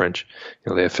that. The French,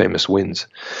 they have famous winds.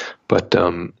 But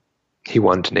he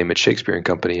wanted to name it Shakespeare and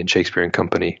Company. And Shakespeare and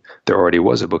Company, there already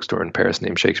was a bookstore in Paris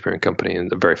named Shakespeare and Company,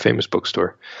 and a very famous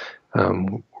bookstore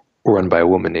run by a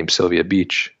woman named Sylvia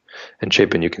Beach. And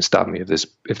Chapin, you can stop me if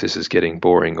this is getting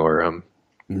boring or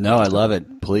No, I love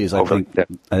it. Please, I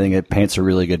think it paints a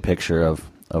really good picture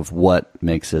of what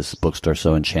makes this bookstore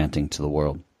so enchanting to the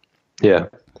world. Yeah,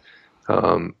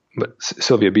 but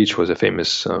Sylvia Beach was a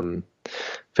famous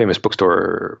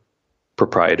bookstore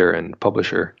proprietor and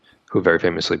publisher who very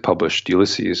famously published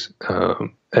Ulysses,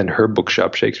 and her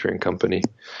bookshop Shakespeare and Company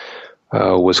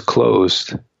was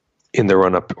closed in the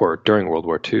run-up or during World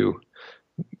War II.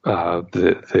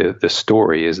 The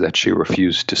story is that she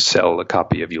refused to sell a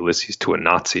copy of Ulysses to a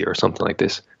Nazi or something like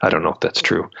this. I don't know if that's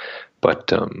true,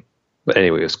 but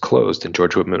anyway, it was closed, and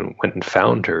George Whitman went and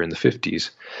found her in the 50s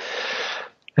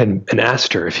and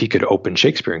asked her if he could open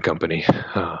Shakespeare and Company.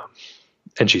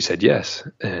 And she said yes.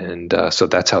 And so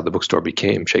that's how the bookstore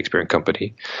became Shakespeare and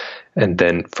Company. And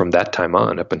then from that time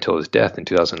on, up until his death in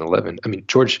 2011,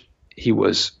 George,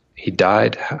 he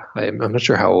died. I'm not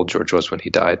sure how old George was when he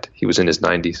died. He was in his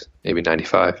 90s, maybe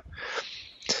 95.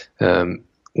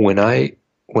 When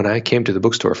I came to the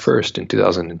bookstore first in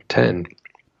 2010,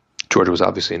 George was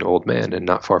obviously an old man and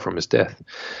not far from his death,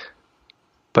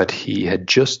 but he had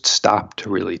just stopped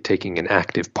really taking an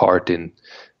active part in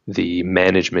the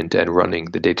management and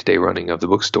the day-to-day running of the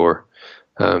bookstore.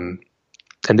 And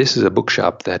this is a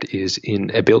bookshop that is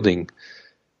in a building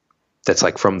that's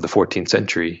like from the 14th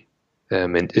century.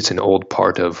 And it's an old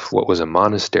part of what was a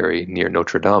monastery near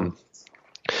Notre Dame.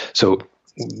 So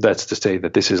that's to say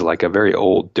that this is like a very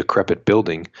old, decrepit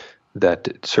building that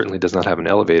certainly does not have an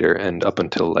elevator, and up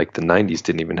until like the 90s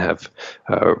didn't even have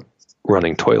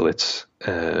running toilets.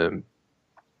 And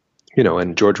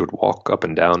George would walk up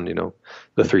and down,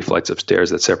 the 3 flights of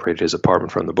stairs that separated his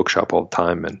apartment from the bookshop all the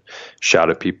time, and shout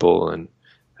at people and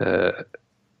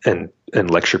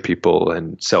lecture people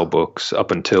and sell books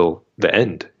up until the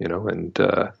end, and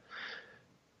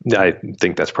I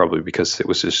think that's probably because it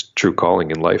was his true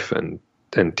calling in life, and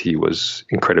he was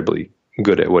incredibly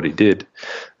good at what he did.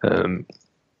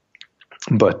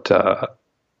 But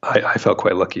I felt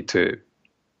quite lucky to,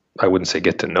 I wouldn't say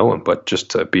get to know him, but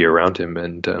just to be around him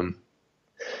and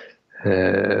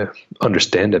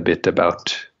understand a bit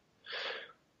about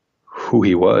who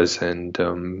he was and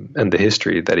the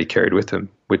history that he carried with him.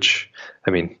 Which,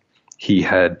 I mean, he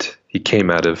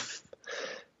came out of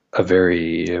a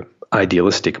very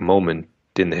idealistic moment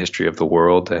in the history of the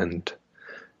world and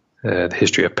the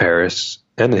history of Paris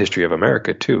and the history of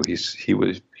America too. He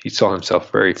saw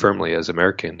himself very firmly as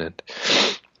American,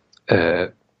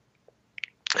 and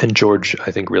George,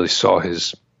 I think, really saw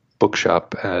his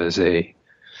bookshop as an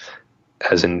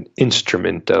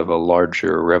instrument of a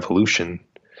larger revolution,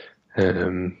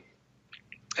 and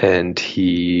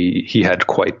he had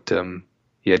quite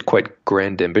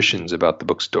grand ambitions about the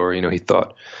bookstore. He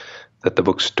thought that the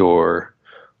bookstore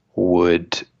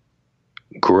would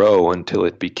grow until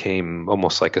it became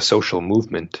almost like a social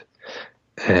movement.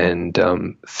 And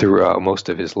throughout most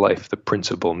of his life, the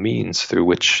principal means through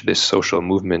which this social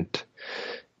movement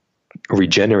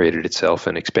regenerated itself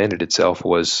and expanded itself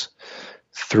was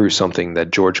through something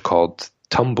that George called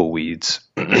tumbleweeds.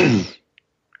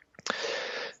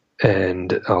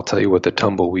 And I'll tell you what the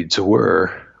tumbleweeds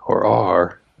were or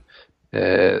are.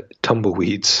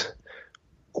 Tumbleweeds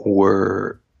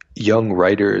were young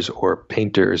writers or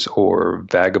painters or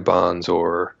vagabonds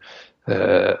or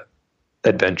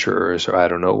adventurers or I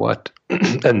don't know what,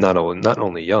 and not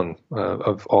only young,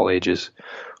 of all ages,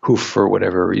 who for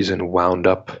whatever reason wound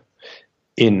up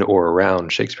in or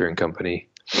around Shakespeare and Company,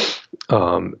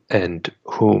 and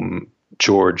whom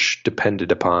George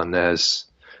depended upon as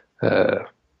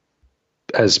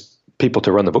people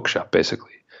to run the bookshop,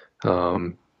 basically.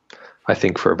 I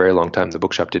think for a very long time the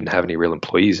bookshop didn't have any real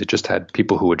employees. It just had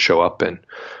people who would show up and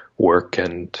work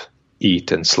and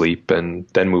eat and sleep and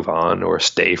then move on or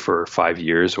stay for 5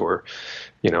 years, or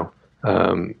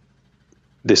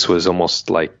this was almost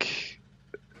like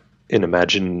an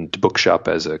imagined bookshop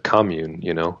as a commune,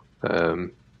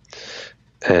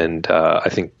 and I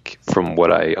think from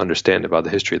what I understand about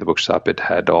the history of the bookshop, it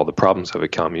had all the problems of a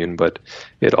commune, but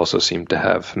it also seemed to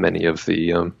have many of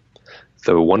the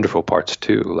wonderful parts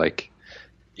too. Like,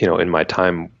 in my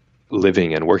time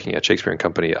living and working at Shakespeare and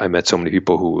Company, I met so many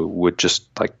people who would just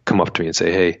like come up to me and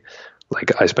say, "Hey,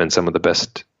 like I spent some of the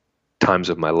best times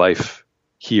of my life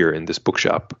here in this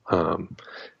bookshop."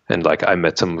 And like I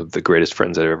met some of the greatest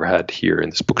friends I've ever had here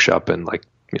in this bookshop. And like,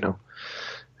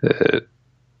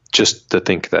 just to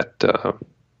think that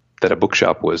a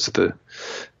bookshop was the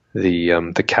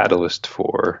catalyst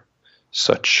for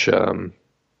such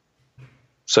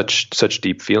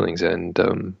deep feelings,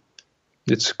 and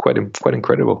it's quite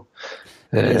incredible.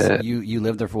 You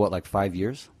lived there for what, like 5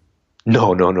 years?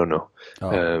 No.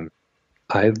 Oh.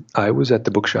 I was at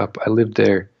the bookshop. I lived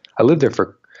there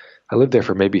for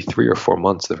maybe 3 or 4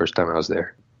 months the first time I was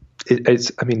there.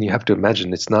 I mean, you have to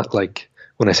imagine, it's not like,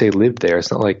 when I say lived there,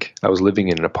 it's not like I was living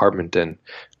in an apartment and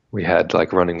we had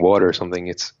like running water or something.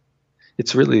 It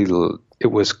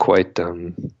was quite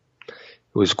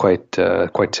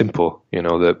simple.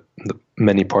 The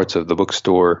many parts of the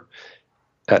bookstore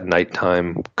at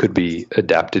nighttime could be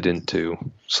adapted into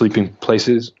sleeping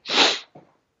places.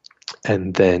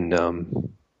 And then,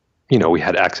 we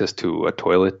had access to a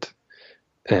toilet,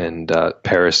 and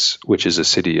Paris, which is a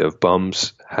city of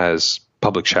bums, has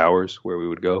public showers where we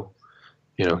would go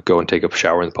and take a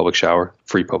shower in the public shower,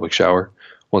 free public shower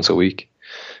once a week.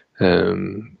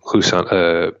 Yves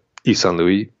Saint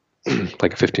Louis,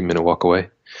 like a 15-minute walk away.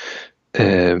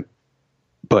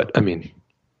 But I mean,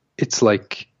 it's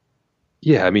like,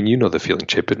 the feeling,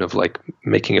 Chipin, of like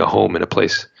making a home in a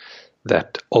place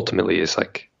that ultimately is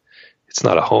like, it's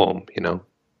not a home,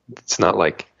 it's not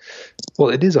like, well,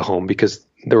 it is a home because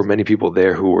there were many people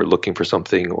there who were looking for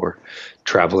something or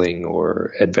traveling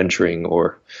or adventuring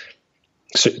or,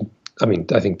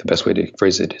 I think the best way to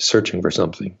phrase it is searching for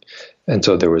something. And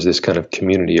so there was this kind of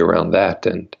community around that,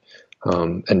 and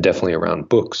definitely around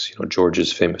books.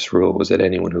 George's famous rule was that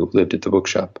anyone who lived at the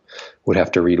bookshop would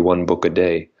have to read 1 book a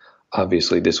day.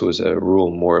 Obviously, this was a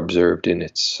rule more observed in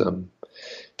its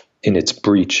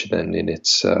breach than in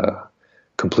its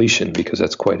completion, because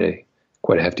that's quite a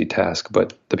hefty task.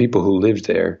 But the people who lived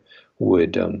there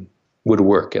would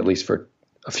work at least for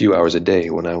a few hours a day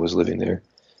when I was living there.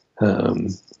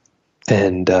 But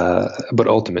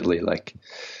ultimately, like,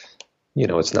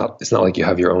 it's not like you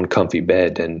have your own comfy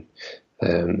bed and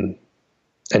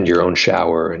your own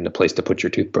shower and a place to put your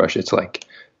toothbrush. It's like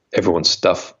everyone's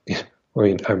stuff.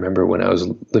 I remember when I was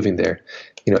living there,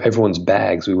 everyone's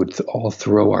bags, we would all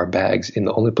throw our bags in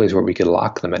the only place where we could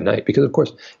lock them at night, because of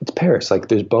course it's Paris. Like,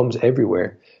 there's bums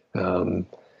everywhere.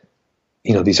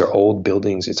 these are old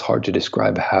buildings. It's hard to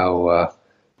describe how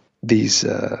these,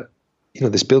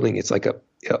 this building, it's like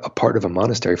a part of a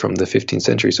monastery from the 15th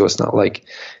century. So it's not like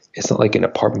an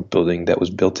apartment building that was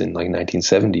built in like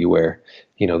 1970 where,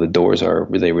 the doors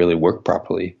they really work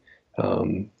properly.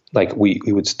 Like we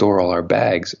would store all our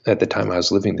bags at the time I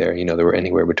was living there. There were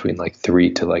anywhere between like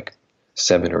 3 to like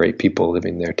 7 or 8 people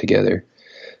living there together.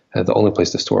 The only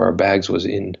place to store our bags was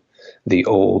in the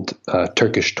old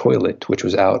Turkish toilet, which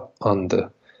was out on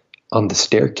the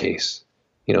staircase.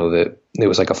 It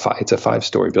was like it's a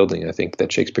 5-story building, I think,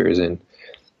 that Shakespeare is in,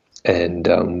 and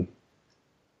on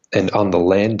the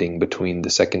landing between the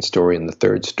 2nd story and the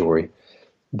 3rd story,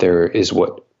 there is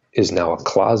what is now a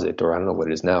closet, or I don't know what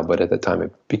it is now, but at the time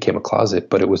it became a closet.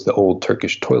 But it was the old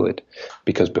Turkish toilet,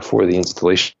 because before the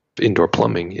installation of indoor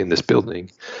plumbing in this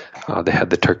building, they had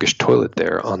the Turkish toilet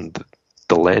there on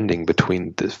the landing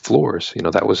between the floors.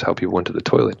 That was how people went to the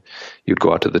toilet. You'd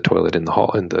go out to the toilet in the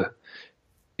hall, in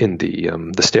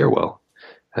the stairwell.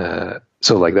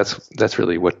 So like that's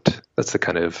really that's the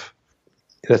kind of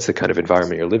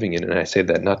environment you're living in. And I say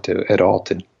that not to at all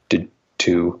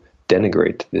to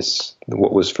denigrate this,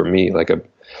 what was for me like a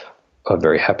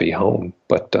very happy home,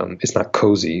 but it's not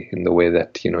cozy in the way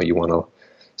that you want to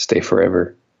stay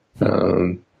forever.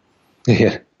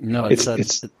 Yeah, no,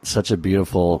 it's such a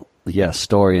beautiful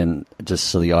story, and just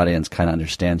so the audience kind of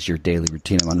understands your daily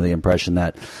routine, I'm under the impression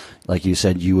that, like you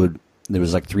said, there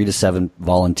was like 3 to 7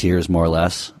 volunteers more or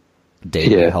less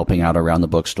daily helping out around the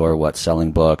bookstore,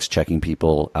 selling books, checking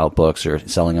people out books or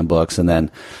selling them books, and then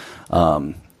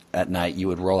at night you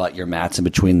would roll out your mats in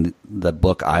between the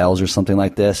book aisles or something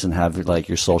like this and have like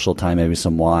your social time, maybe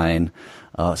some wine,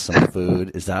 some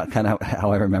food. Is that kind of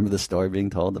how I remember the story being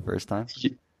told the first time?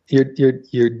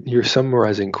 You're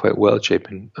summarizing quite well,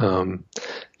 Chapin.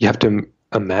 You have to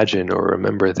imagine or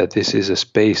remember that this is a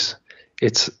space.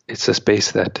 It's a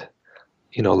space that,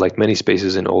 like many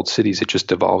spaces in old cities, it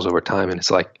just evolves over time. And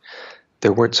it's like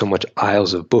there weren't so much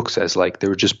aisles of books as like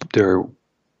there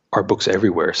are books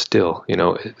everywhere still.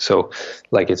 So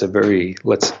like it's a very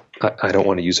I don't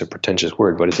want to use a pretentious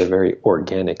word, but it's a very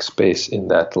organic space in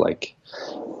that like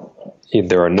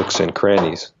there are nooks and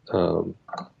crannies.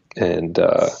 And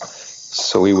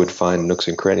so we would find nooks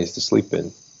and crannies to sleep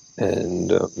in, and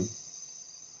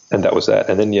that was that.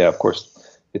 And then of course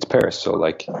it's Paris, so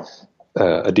like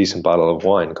a decent bottle of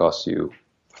wine costs you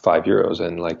 €5,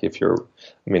 and like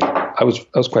I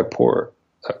was quite poor.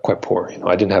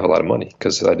 I didn't have a lot of money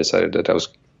because I decided that I was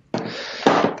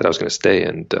going to stay,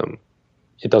 and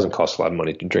it doesn't cost a lot of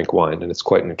money to drink wine, and it's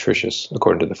quite nutritious.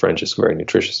 According to the French, it's very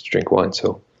nutritious to drink wine.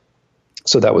 So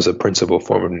that was a principal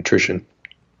form of nutrition.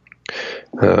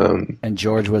 And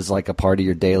George was like a part of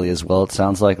your daily as well. It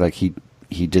sounds like he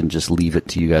didn't just leave it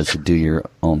to you guys to do your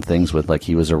own things with. Like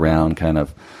he was around, kind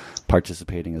of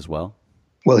participating as well.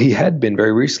 Well, he had been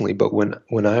very recently, but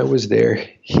when I was there,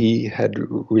 he had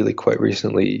really quite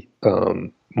recently,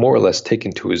 more or less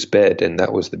taken to his bed, and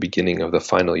that was the beginning of the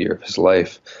final year of his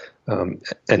life. And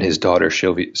his daughter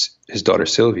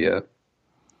Sylvia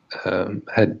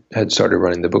had started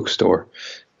running the bookstore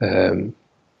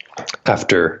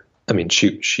after. I mean,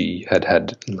 she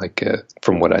had like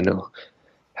from what I know,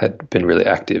 had been really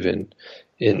active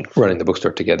in running the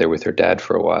bookstore together with her dad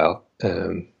for a while.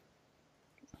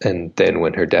 And then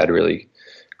when her dad really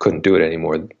couldn't do it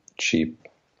anymore, she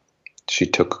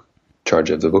took charge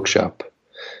of the bookshop.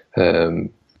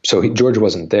 So George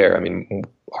wasn't there. I mean,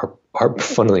 our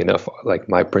funnily enough, like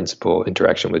my principal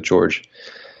interaction with George,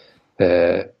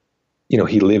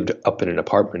 he lived up in an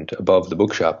apartment above the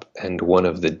bookshop, and one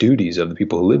of the duties of the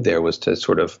people who lived there was to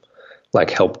sort of like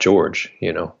help George,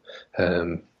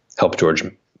 help George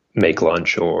make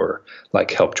lunch or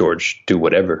like help George do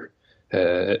whatever.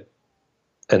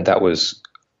 And that was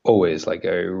always like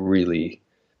a really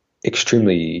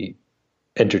extremely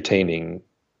entertaining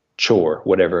chore,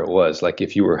 whatever it was. Like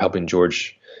if you were helping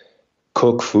George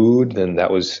cook food, then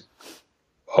that was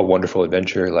a wonderful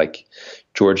adventure. Like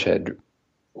George had,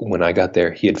 when I got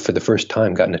there, he had for the first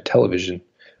time gotten a television,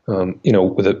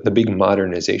 with the big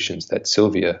modernizations that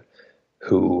Sylvia,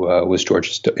 who is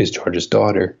George's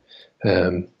daughter,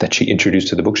 that she introduced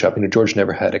to the bookshop. George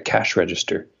never had a cash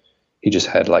register. He just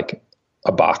had like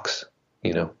a box,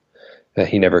 he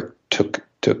never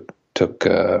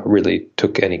really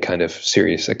took any kind of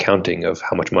serious accounting of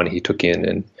how much money he took in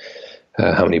and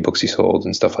how many books he sold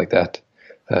and stuff like that.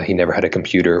 He never had a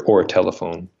computer or a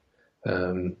telephone.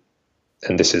 And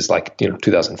this is like,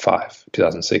 2005,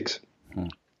 2006.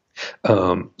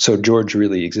 So George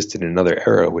really existed in another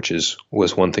era, which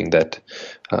was one thing that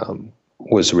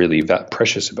was really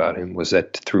precious about him, was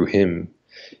that through him,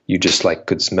 you just like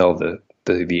could smell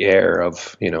the air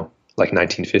of, like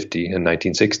 1950 and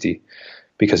 1960,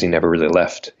 because he never really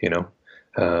left,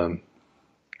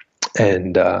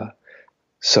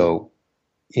 so,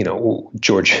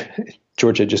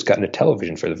 George had just gotten a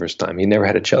television for the first time. He never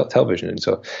had a television. And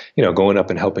so, going up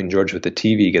and helping George with the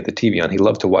TV, get the TV on, he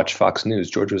loved to watch Fox News.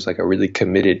 George was like a really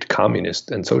committed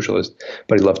communist and socialist,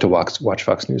 but he loved to watch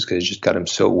Fox News because it just got him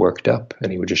so worked up,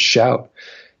 and he would just shout,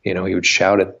 he would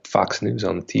shout at Fox News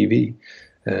on the TV.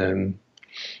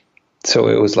 So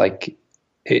it was like,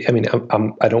 I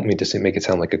don't mean to make it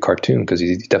sound like a cartoon, because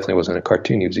he definitely wasn't a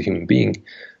cartoon. He was a human being.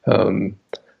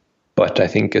 But I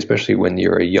think especially when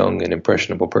you're a young and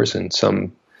impressionable person,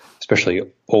 some, especially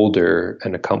older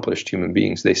and accomplished human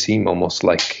beings, they seem almost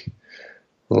like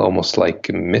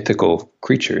mythical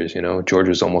creatures. George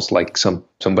was almost like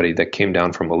somebody that came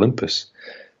down from Olympus,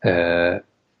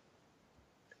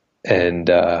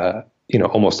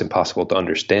 almost impossible to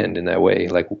understand in that way,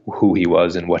 like who he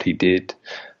was and what he did.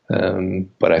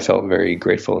 But I felt very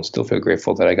grateful, and still feel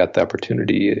grateful, that I got the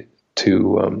opportunity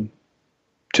to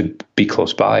be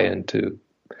close by and to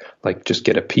just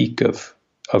get a peek of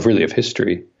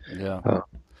history. Yeah.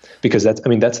 Because that's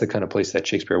the kind of place that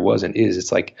Shakespeare was and is.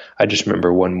 It's like, I just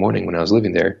remember one morning when I was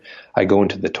living there, I go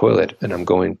into the toilet and I'm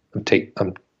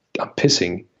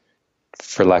pissing,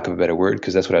 for lack of a better word,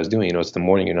 because that's what I was doing. It's the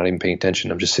morning, you're not even paying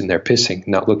attention. I'm just sitting there pissing,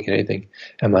 not looking at anything.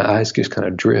 And my eyes just kind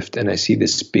of drift, and I see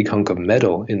this big hunk of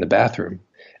metal in the bathroom.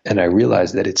 And I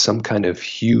realize that it's some kind of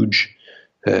huge,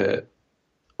 a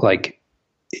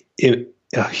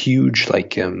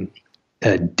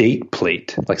date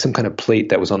plate, like some kind of plate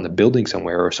that was on the building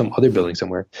somewhere, or some other building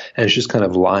somewhere. And it's just kind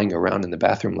of lying around in the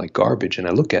bathroom like garbage. And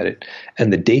I look at it,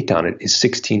 and the date on it is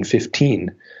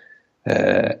 1615.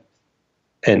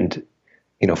 And,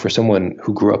 for someone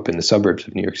who grew up in the suburbs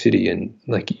of New York City, and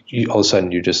all of a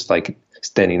sudden you're just like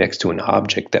standing next to an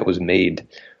object that was made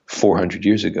 400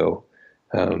 years ago.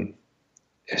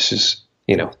 It's just,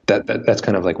 that's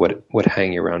kind of like what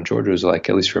hanging around George was like,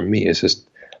 at least for me. It's just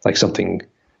like something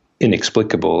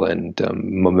inexplicable and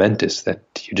momentous that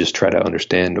you just try to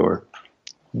understand, or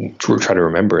try to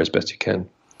remember as best you can.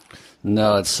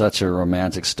 No, it's such a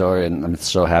romantic story, and I'm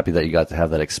so happy that you got to have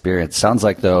that experience. Sounds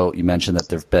like, though, you mentioned that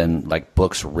there've been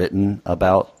books written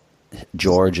about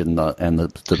George and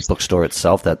the bookstore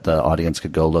itself that the audience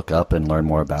could go look up and learn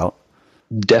more about.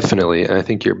 Definitely, and I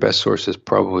think your best source is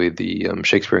probably the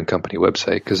Shakespeare and Company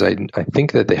website, because I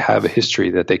think that they have a history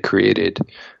that they created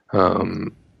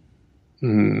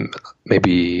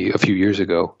maybe a few years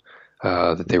ago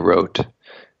that they wrote.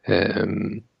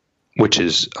 Which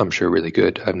is, I'm sure, really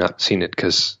good. I've not seen it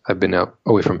because I've been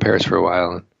away from Paris for a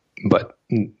while, but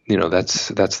that's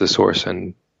the source,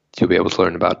 and you'll be able to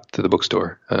learn about the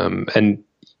bookstore. And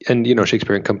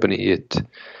Shakespeare and Company, it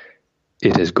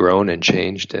has grown and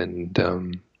changed, and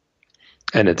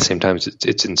at the same time,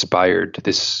 it's inspired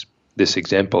this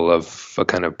example of a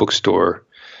kind of bookstore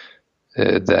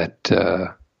that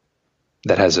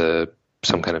has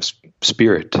some kind of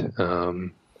spirit.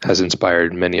 Has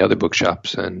inspired many other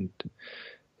bookshops, and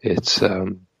it's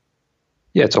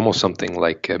it's almost something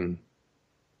like a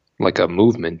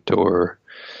movement,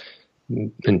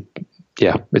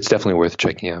 it's definitely worth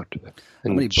checking out.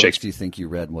 How many books do you think you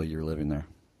read while you were living there?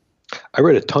 I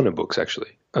read a ton of books,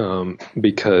 actually,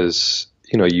 because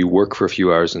you work for a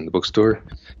few hours in the bookstore,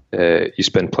 you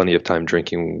spend plenty of time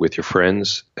drinking with your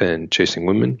friends and chasing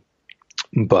women,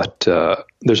 but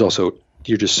there's also,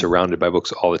 you're just surrounded by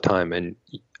books all the time. And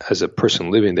as a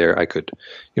person living there, I could,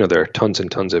 there are tons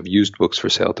and tons of used books for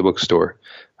sale at the bookstore.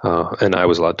 And I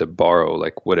was allowed to borrow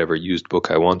whatever used book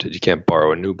I wanted. You can't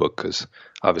borrow a new book, because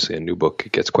obviously a new book,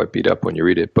 it gets quite beat up when you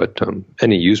read it. But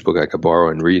any used book I could borrow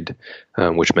and read,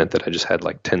 which meant that I just had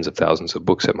tens of thousands of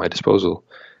books at my disposal.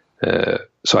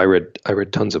 So I read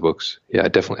tons of books. Yeah, I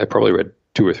probably read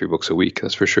 2 or 3 books a week.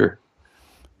 That's for sure.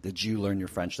 Did you learn your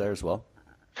French there as well?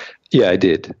 Yeah, I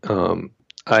did.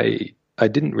 I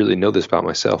didn't really know this about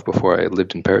myself before I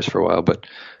lived in Paris for a while, but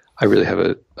I really have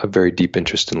a very deep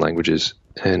interest in languages,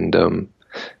 and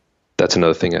that's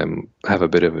another thing I have a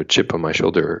bit of a chip on my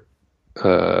shoulder,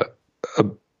 about,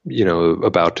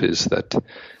 is that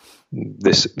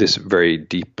this very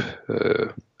deep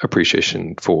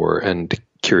appreciation for and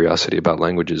curiosity about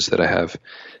languages that I have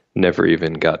never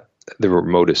even got the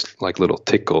remotest little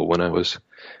tickle when I was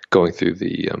going through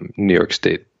the New York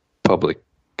State public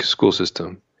school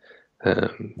system.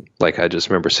 I just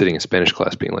remember sitting in Spanish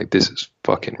class being like, this is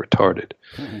fucking retarded.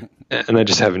 And I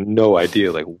just have no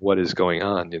idea what is going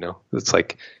on, It's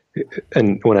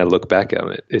and when I look back at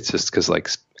it, it's just because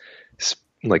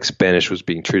like Spanish was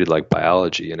being treated like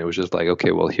biology, and it was just like,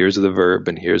 okay, well, here's the verb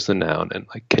and here's the noun, and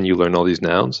like, can you learn all these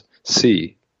nouns?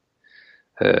 See,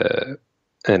 and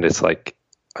it's like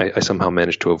I somehow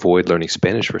managed to avoid learning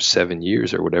Spanish for 7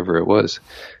 years or whatever it was,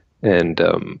 and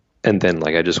then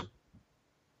like I just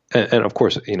and of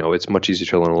course, you know, it's much easier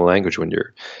to learn a language when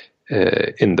you're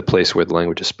in the place where the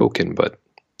language is spoken, but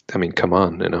I mean, come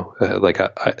on, you know, like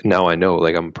now I know,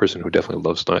 like I'm a person who definitely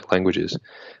loves languages,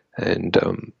 and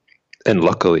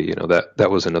luckily, you know,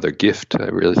 that was another gift. I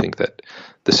really think that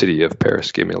the city of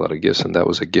Paris gave me a lot of gifts, and that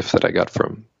was a gift that I got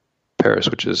from Paris,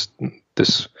 which is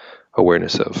this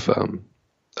awareness of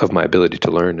my ability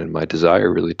to learn and my desire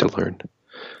really to learn.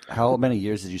 How many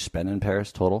years did you spend in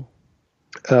Paris total?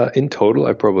 In total,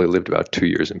 I probably lived about 2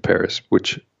 years in Paris,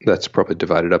 which that's probably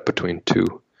divided up between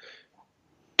two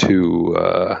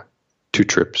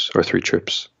trips or 3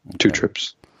 trips, okay. 2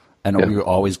 trips. And were you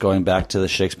always going back to the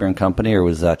Shakespeare and Company, or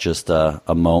was that just a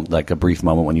moment, like a brief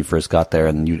moment when you first got there,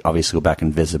 and you obviously go back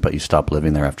and visit, but you stopped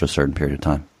living there after a certain period of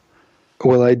time?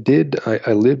 Well, I did.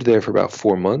 I lived there for about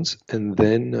 4 months, and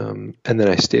then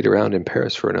I stayed around in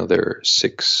Paris for another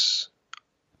 6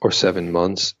 or 7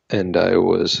 months, and I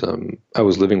was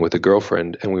living with a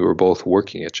girlfriend, and we were both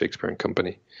working at Shakespeare and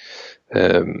Company.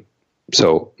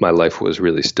 So my life was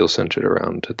really still centered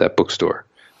around that bookstore.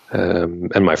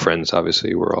 And my friends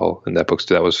obviously were all in that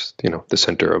bookstore. That was, you know, the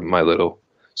center of my little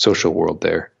social world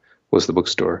there was the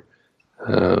bookstore.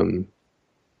 And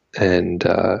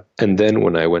then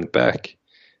when I went back,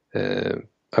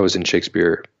 I was in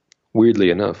Shakespeare, not weirdly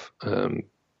enough.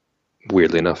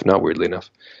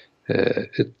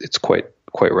 It's quite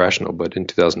rational. But in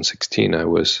 2016, I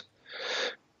was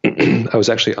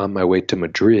actually on my way to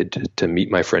Madrid to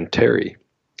meet my friend Terry.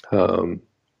 And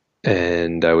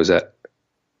I was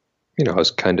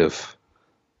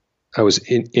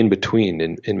in between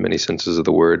in many senses of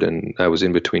the word, and I was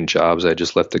in between jobs. I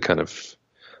just left a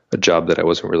job that I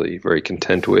wasn't really very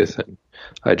content with, and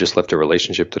I just left a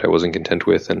relationship that I wasn't content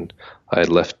with, and I had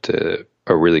left a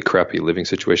really crappy living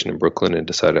situation in Brooklyn and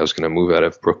decided I was going to move out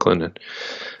of Brooklyn,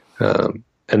 and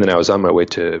then I was on my way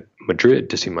to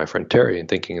Madrid to see my friend Terry, and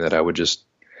thinking that I would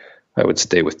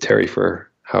stay with Terry for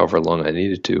however long I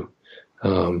needed to,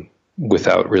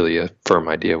 without really a firm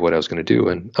idea of what I was going to do.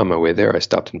 And on my way there, I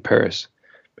stopped in Paris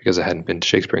because I hadn't been to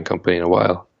Shakespeare and Company in a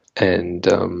while. And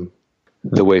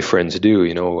the way friends do,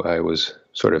 you know, I was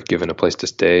sort of given a place to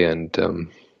stay, and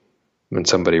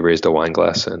somebody raised a wine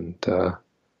glass and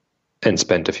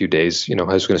spent a few days. You know,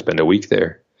 I was going to spend a week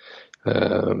there.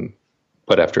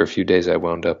 But after a few days, I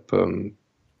wound up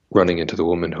running into the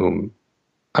woman whom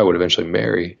I would eventually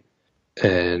marry.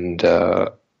 And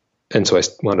so I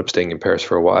wound up staying in Paris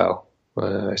for a while.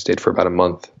 I stayed for about a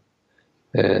month.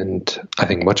 And I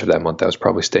think much of that month I was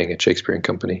probably staying at Shakespeare and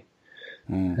Company.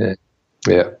 Yeah.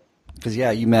 Because,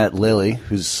 you met Lily,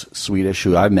 who's Swedish,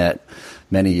 who I met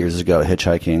many years ago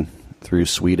hitchhiking through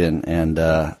Sweden. And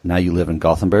now you live in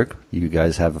Gothenburg. You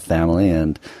guys have a family,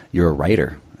 and you're a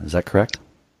writer. Is that correct?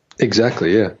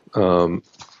 Exactly, yeah.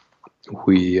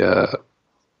 We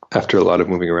after a lot of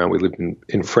moving around, we lived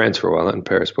in France for a while, not in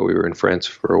Paris, but we were in France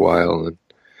for a while, and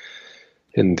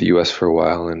in the U.S. for a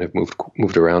while, and have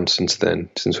moved around since then,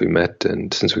 since we met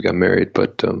and since we got married.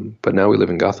 But now we live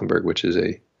in Gothenburg, which is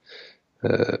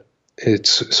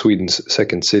it's Sweden's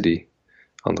second city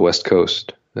on the west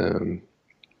coast,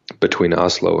 between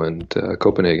Oslo and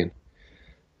Copenhagen,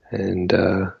 and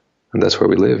that's where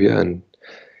we live. Yeah, and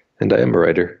I am a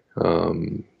writer.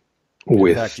 In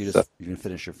fact, you didn't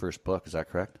finish your first book. Is that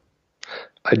correct?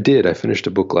 I did. I finished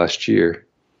a book last year,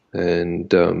 and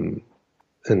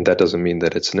that doesn't mean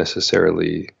that it's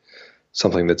necessarily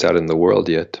something that's out in the world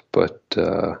yet. But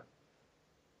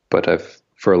I've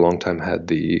for a long time had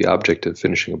the object of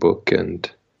finishing a book, and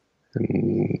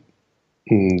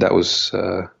that was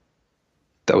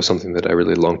something that I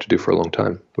really longed to do for a long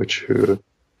time, which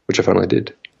I finally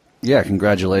did. Yeah,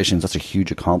 congratulations. That's a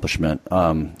huge accomplishment.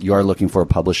 You are looking for a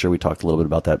publisher. We talked a little bit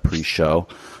about that pre-show.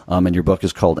 And your book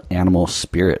is called Animal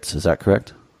Spirits. Is that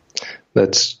correct?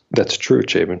 That's true,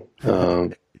 Chabon.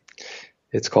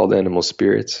 It's called Animal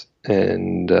Spirits,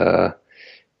 and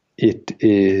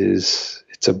it's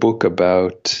a book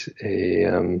about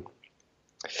a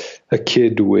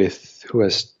kid who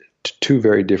has two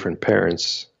very different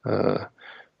parents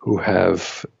who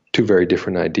have two very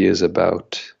different ideas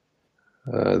about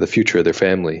the future of their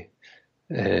family.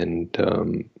 And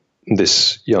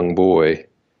this young boy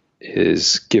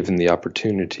is given the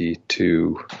opportunity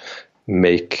to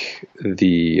make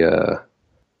the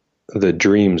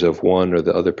dreams of one or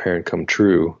the other parent come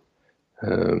true,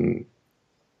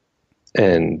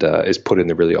 is put in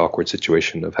the really awkward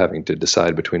situation of having to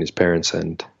decide between his parents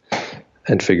and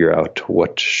figure out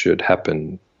what should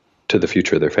happen to the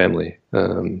future of their family.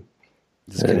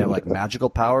 Does he have like magical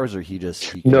powers, or he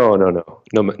No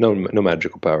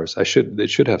magical powers. They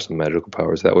should have some magical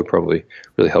powers. That would probably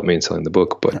really help me in selling the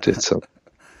book, but it's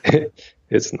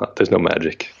it's not. There's no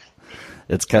magic.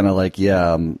 It's kind of like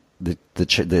the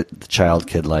child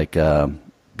could like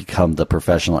become the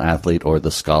professional athlete or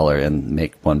the scholar and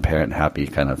make one parent happy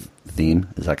kind of theme.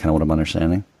 Is that kind of what I'm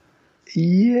understanding?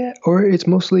 Yeah, or it's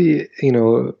mostly,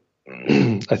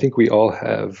 I think we all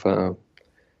have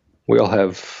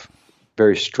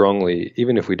very strongly,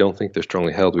 even if we don't think they're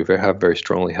strongly held, we have very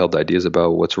strongly held ideas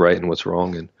about what's right and what's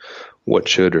wrong and what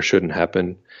should or shouldn't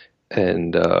happen.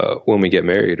 And when we get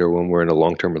married or when we're in a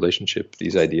long-term relationship,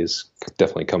 these ideas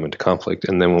definitely come into conflict.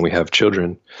 And then when we have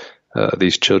children,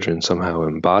 these children somehow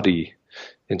embody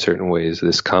in certain ways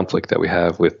this conflict that we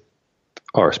have with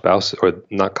our spouse, or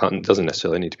not, doesn't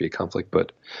necessarily need to be a conflict,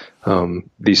 but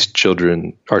these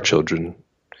children, our children,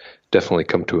 definitely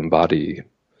come to embody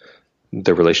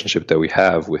the relationship that we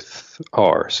have with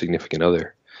our significant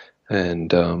other. And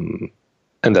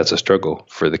that's a struggle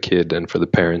for the kid and for the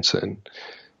parents.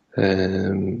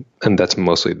 And that's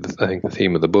mostly, I think, the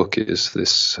theme of the book is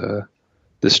this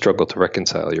struggle to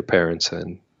reconcile your parents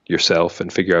and yourself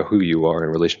and figure out who you are in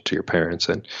relation to your parents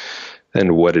and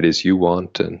what it is you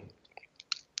want and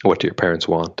what do your parents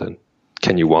want, and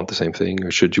can you want the same thing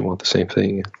or should you want the same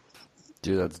thing?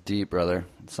 Dude, that's deep, brother.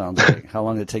 It sounds like, how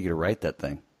long did it take you to write that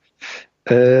thing?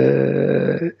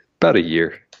 About a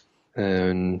year.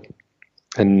 And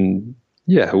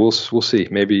yeah, we'll see.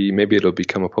 Maybe it'll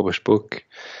become a published book.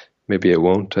 Maybe it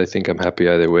won't. I think I'm happy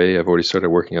either way. I've already started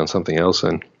working on something else,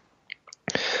 and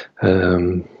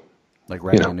like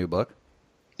writing a new book?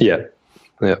 Yeah.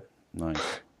 Yeah.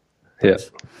 Nice. Yeah.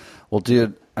 Well,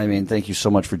 dude, I mean, thank you so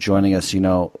much for joining us.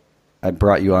 I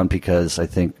brought you on because I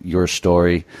think your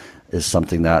story is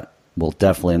something that will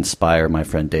definitely inspire my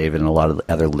friend David and a lot of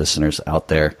the other listeners out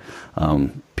there.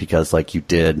 Because like you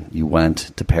did, you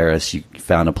went to Paris, you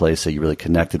found a place that you really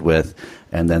connected with,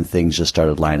 and then things just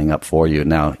started lining up for you.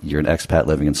 Now you're an expat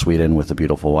living in Sweden with a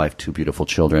beautiful wife, 2 beautiful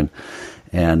children,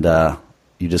 and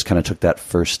you just kind of took that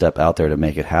first step out there to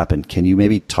make it happen. Can you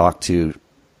maybe talk to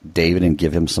David and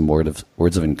give him some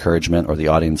words of encouragement, or the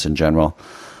audience in general,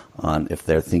 on if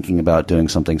they're thinking about doing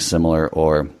something similar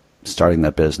or starting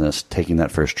that business, taking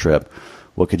that first trip?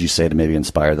 What could you say to maybe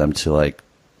inspire them to like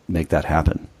make that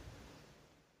happen?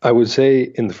 I would say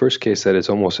in the first case that it's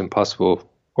almost impossible,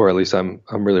 or at least I'm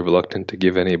really reluctant to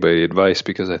give anybody advice,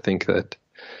 because I think that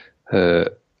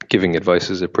giving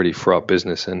advice is a pretty fraught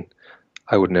business, and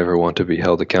I would never want to be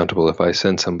held accountable if I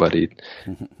send somebody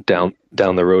down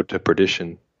the road to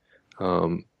perdition.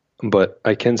 But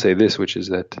I can say this, which is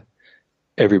that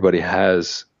everybody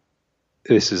has,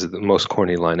 this is the most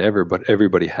corny line ever, but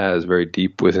everybody has very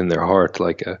deep within their heart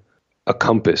like a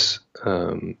compass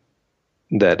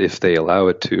that, if they allow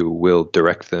it to, will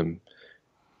direct them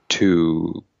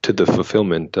to the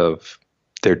fulfillment of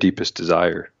their deepest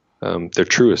desire, their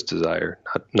truest desire,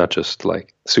 not just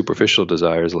like superficial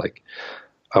desires like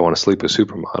I want to sleep with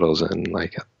supermodels and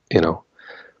like,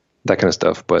 that kind of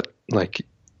stuff. But like,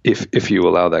 if you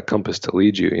allow that compass to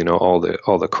lead you, all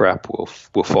the crap will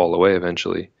fall away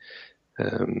eventually.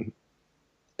 And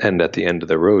at the end of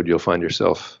the road, you'll find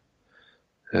yourself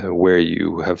where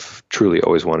you have truly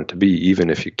always wanted to be, even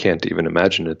if you can't even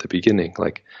imagine it at the beginning.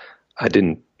 Like I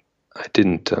didn't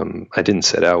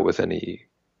set out with any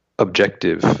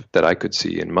objective that I could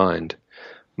see in mind,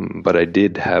 but I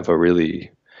did have a really,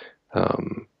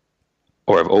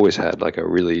 or I've always had like a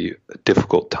really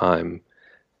difficult time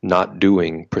not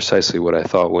doing precisely what I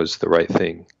thought was the right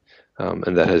thing.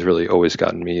 And that has really always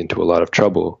gotten me into a lot of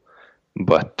trouble.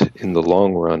 But in the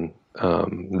long run,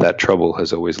 that trouble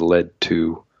has always led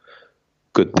to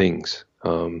good things.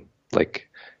 I'll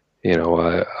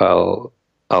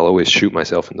always shoot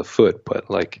myself in the foot, but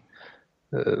like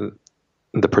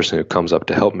the person who comes up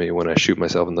to help me when I shoot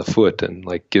myself in the foot and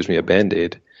like gives me a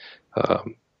Band-Aid,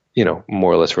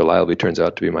 more or less reliably turns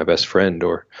out to be my best friend,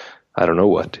 or I don't know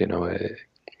what,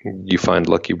 you find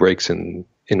lucky breaks in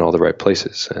all the right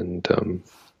places. And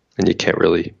you can't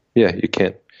really,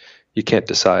 you can't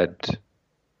decide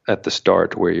at the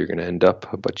start where you're going to end up,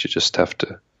 but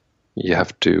you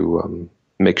have to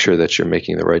make sure that you're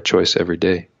making the right choice every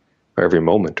day, or every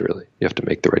moment, really. You have to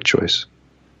make the right choice.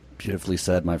 Beautifully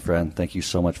said, my friend. Thank you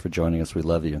so much for joining us. We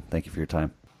love you. Thank you for your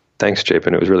time. Thanks,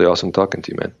 Chapin. It was really awesome talking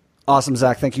to you, man. Awesome,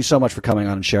 Zach. Thank you so much for coming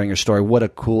on and sharing your story. What a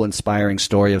cool, inspiring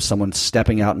story of someone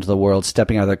stepping out into the world,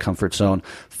 stepping out of their comfort zone,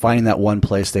 finding that one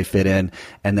place they fit in,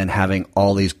 and then having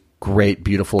all these great,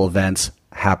 beautiful events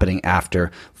happening after,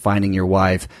 finding your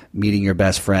wife, meeting your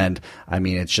best friend. I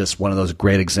mean, it's just one of those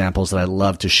great examples that I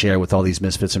love to share with all these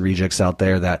misfits and rejects out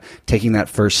there, that taking that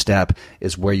first step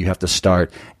is where you have to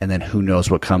start, and then who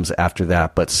knows what comes after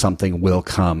that, but something will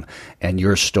come. And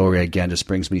your story, again, just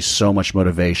brings me so much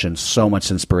motivation, so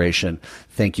much inspiration.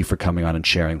 Thank you for coming on and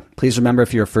sharing. Please remember,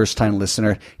 if you're a first-time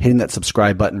listener, hitting that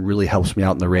subscribe button really helps me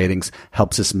out in the ratings,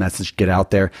 helps this message get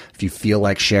out there. If you feel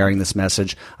like sharing this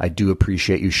message, I do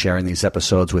appreciate you sharing these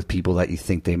episodes with people that you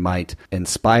think they might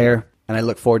inspire. And I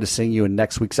look forward to seeing you in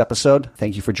next week's episode.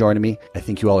 Thank you for joining me. I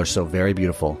think you all are so very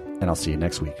beautiful, and I'll see you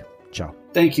next week. Ciao.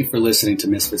 Thank you for listening to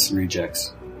Misfits and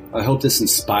Rejects. I hope this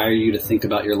inspired you to think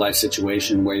about your life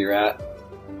situation, where you're at,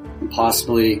 and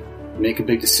possibly make a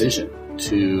big decision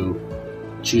to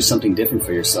choose something different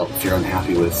for yourself if you're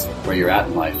unhappy with where you're at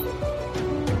in life.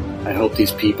 I hope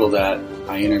these people that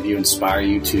I interview inspire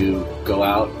you to go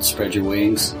out, spread your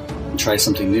wings, and try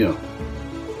something new,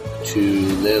 to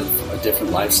live a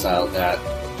different lifestyle that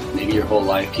maybe your whole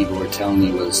life people were telling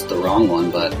you was the wrong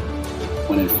one, but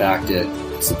when in fact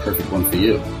it's the perfect one for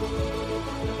you.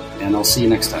 And I'll see you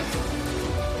next time.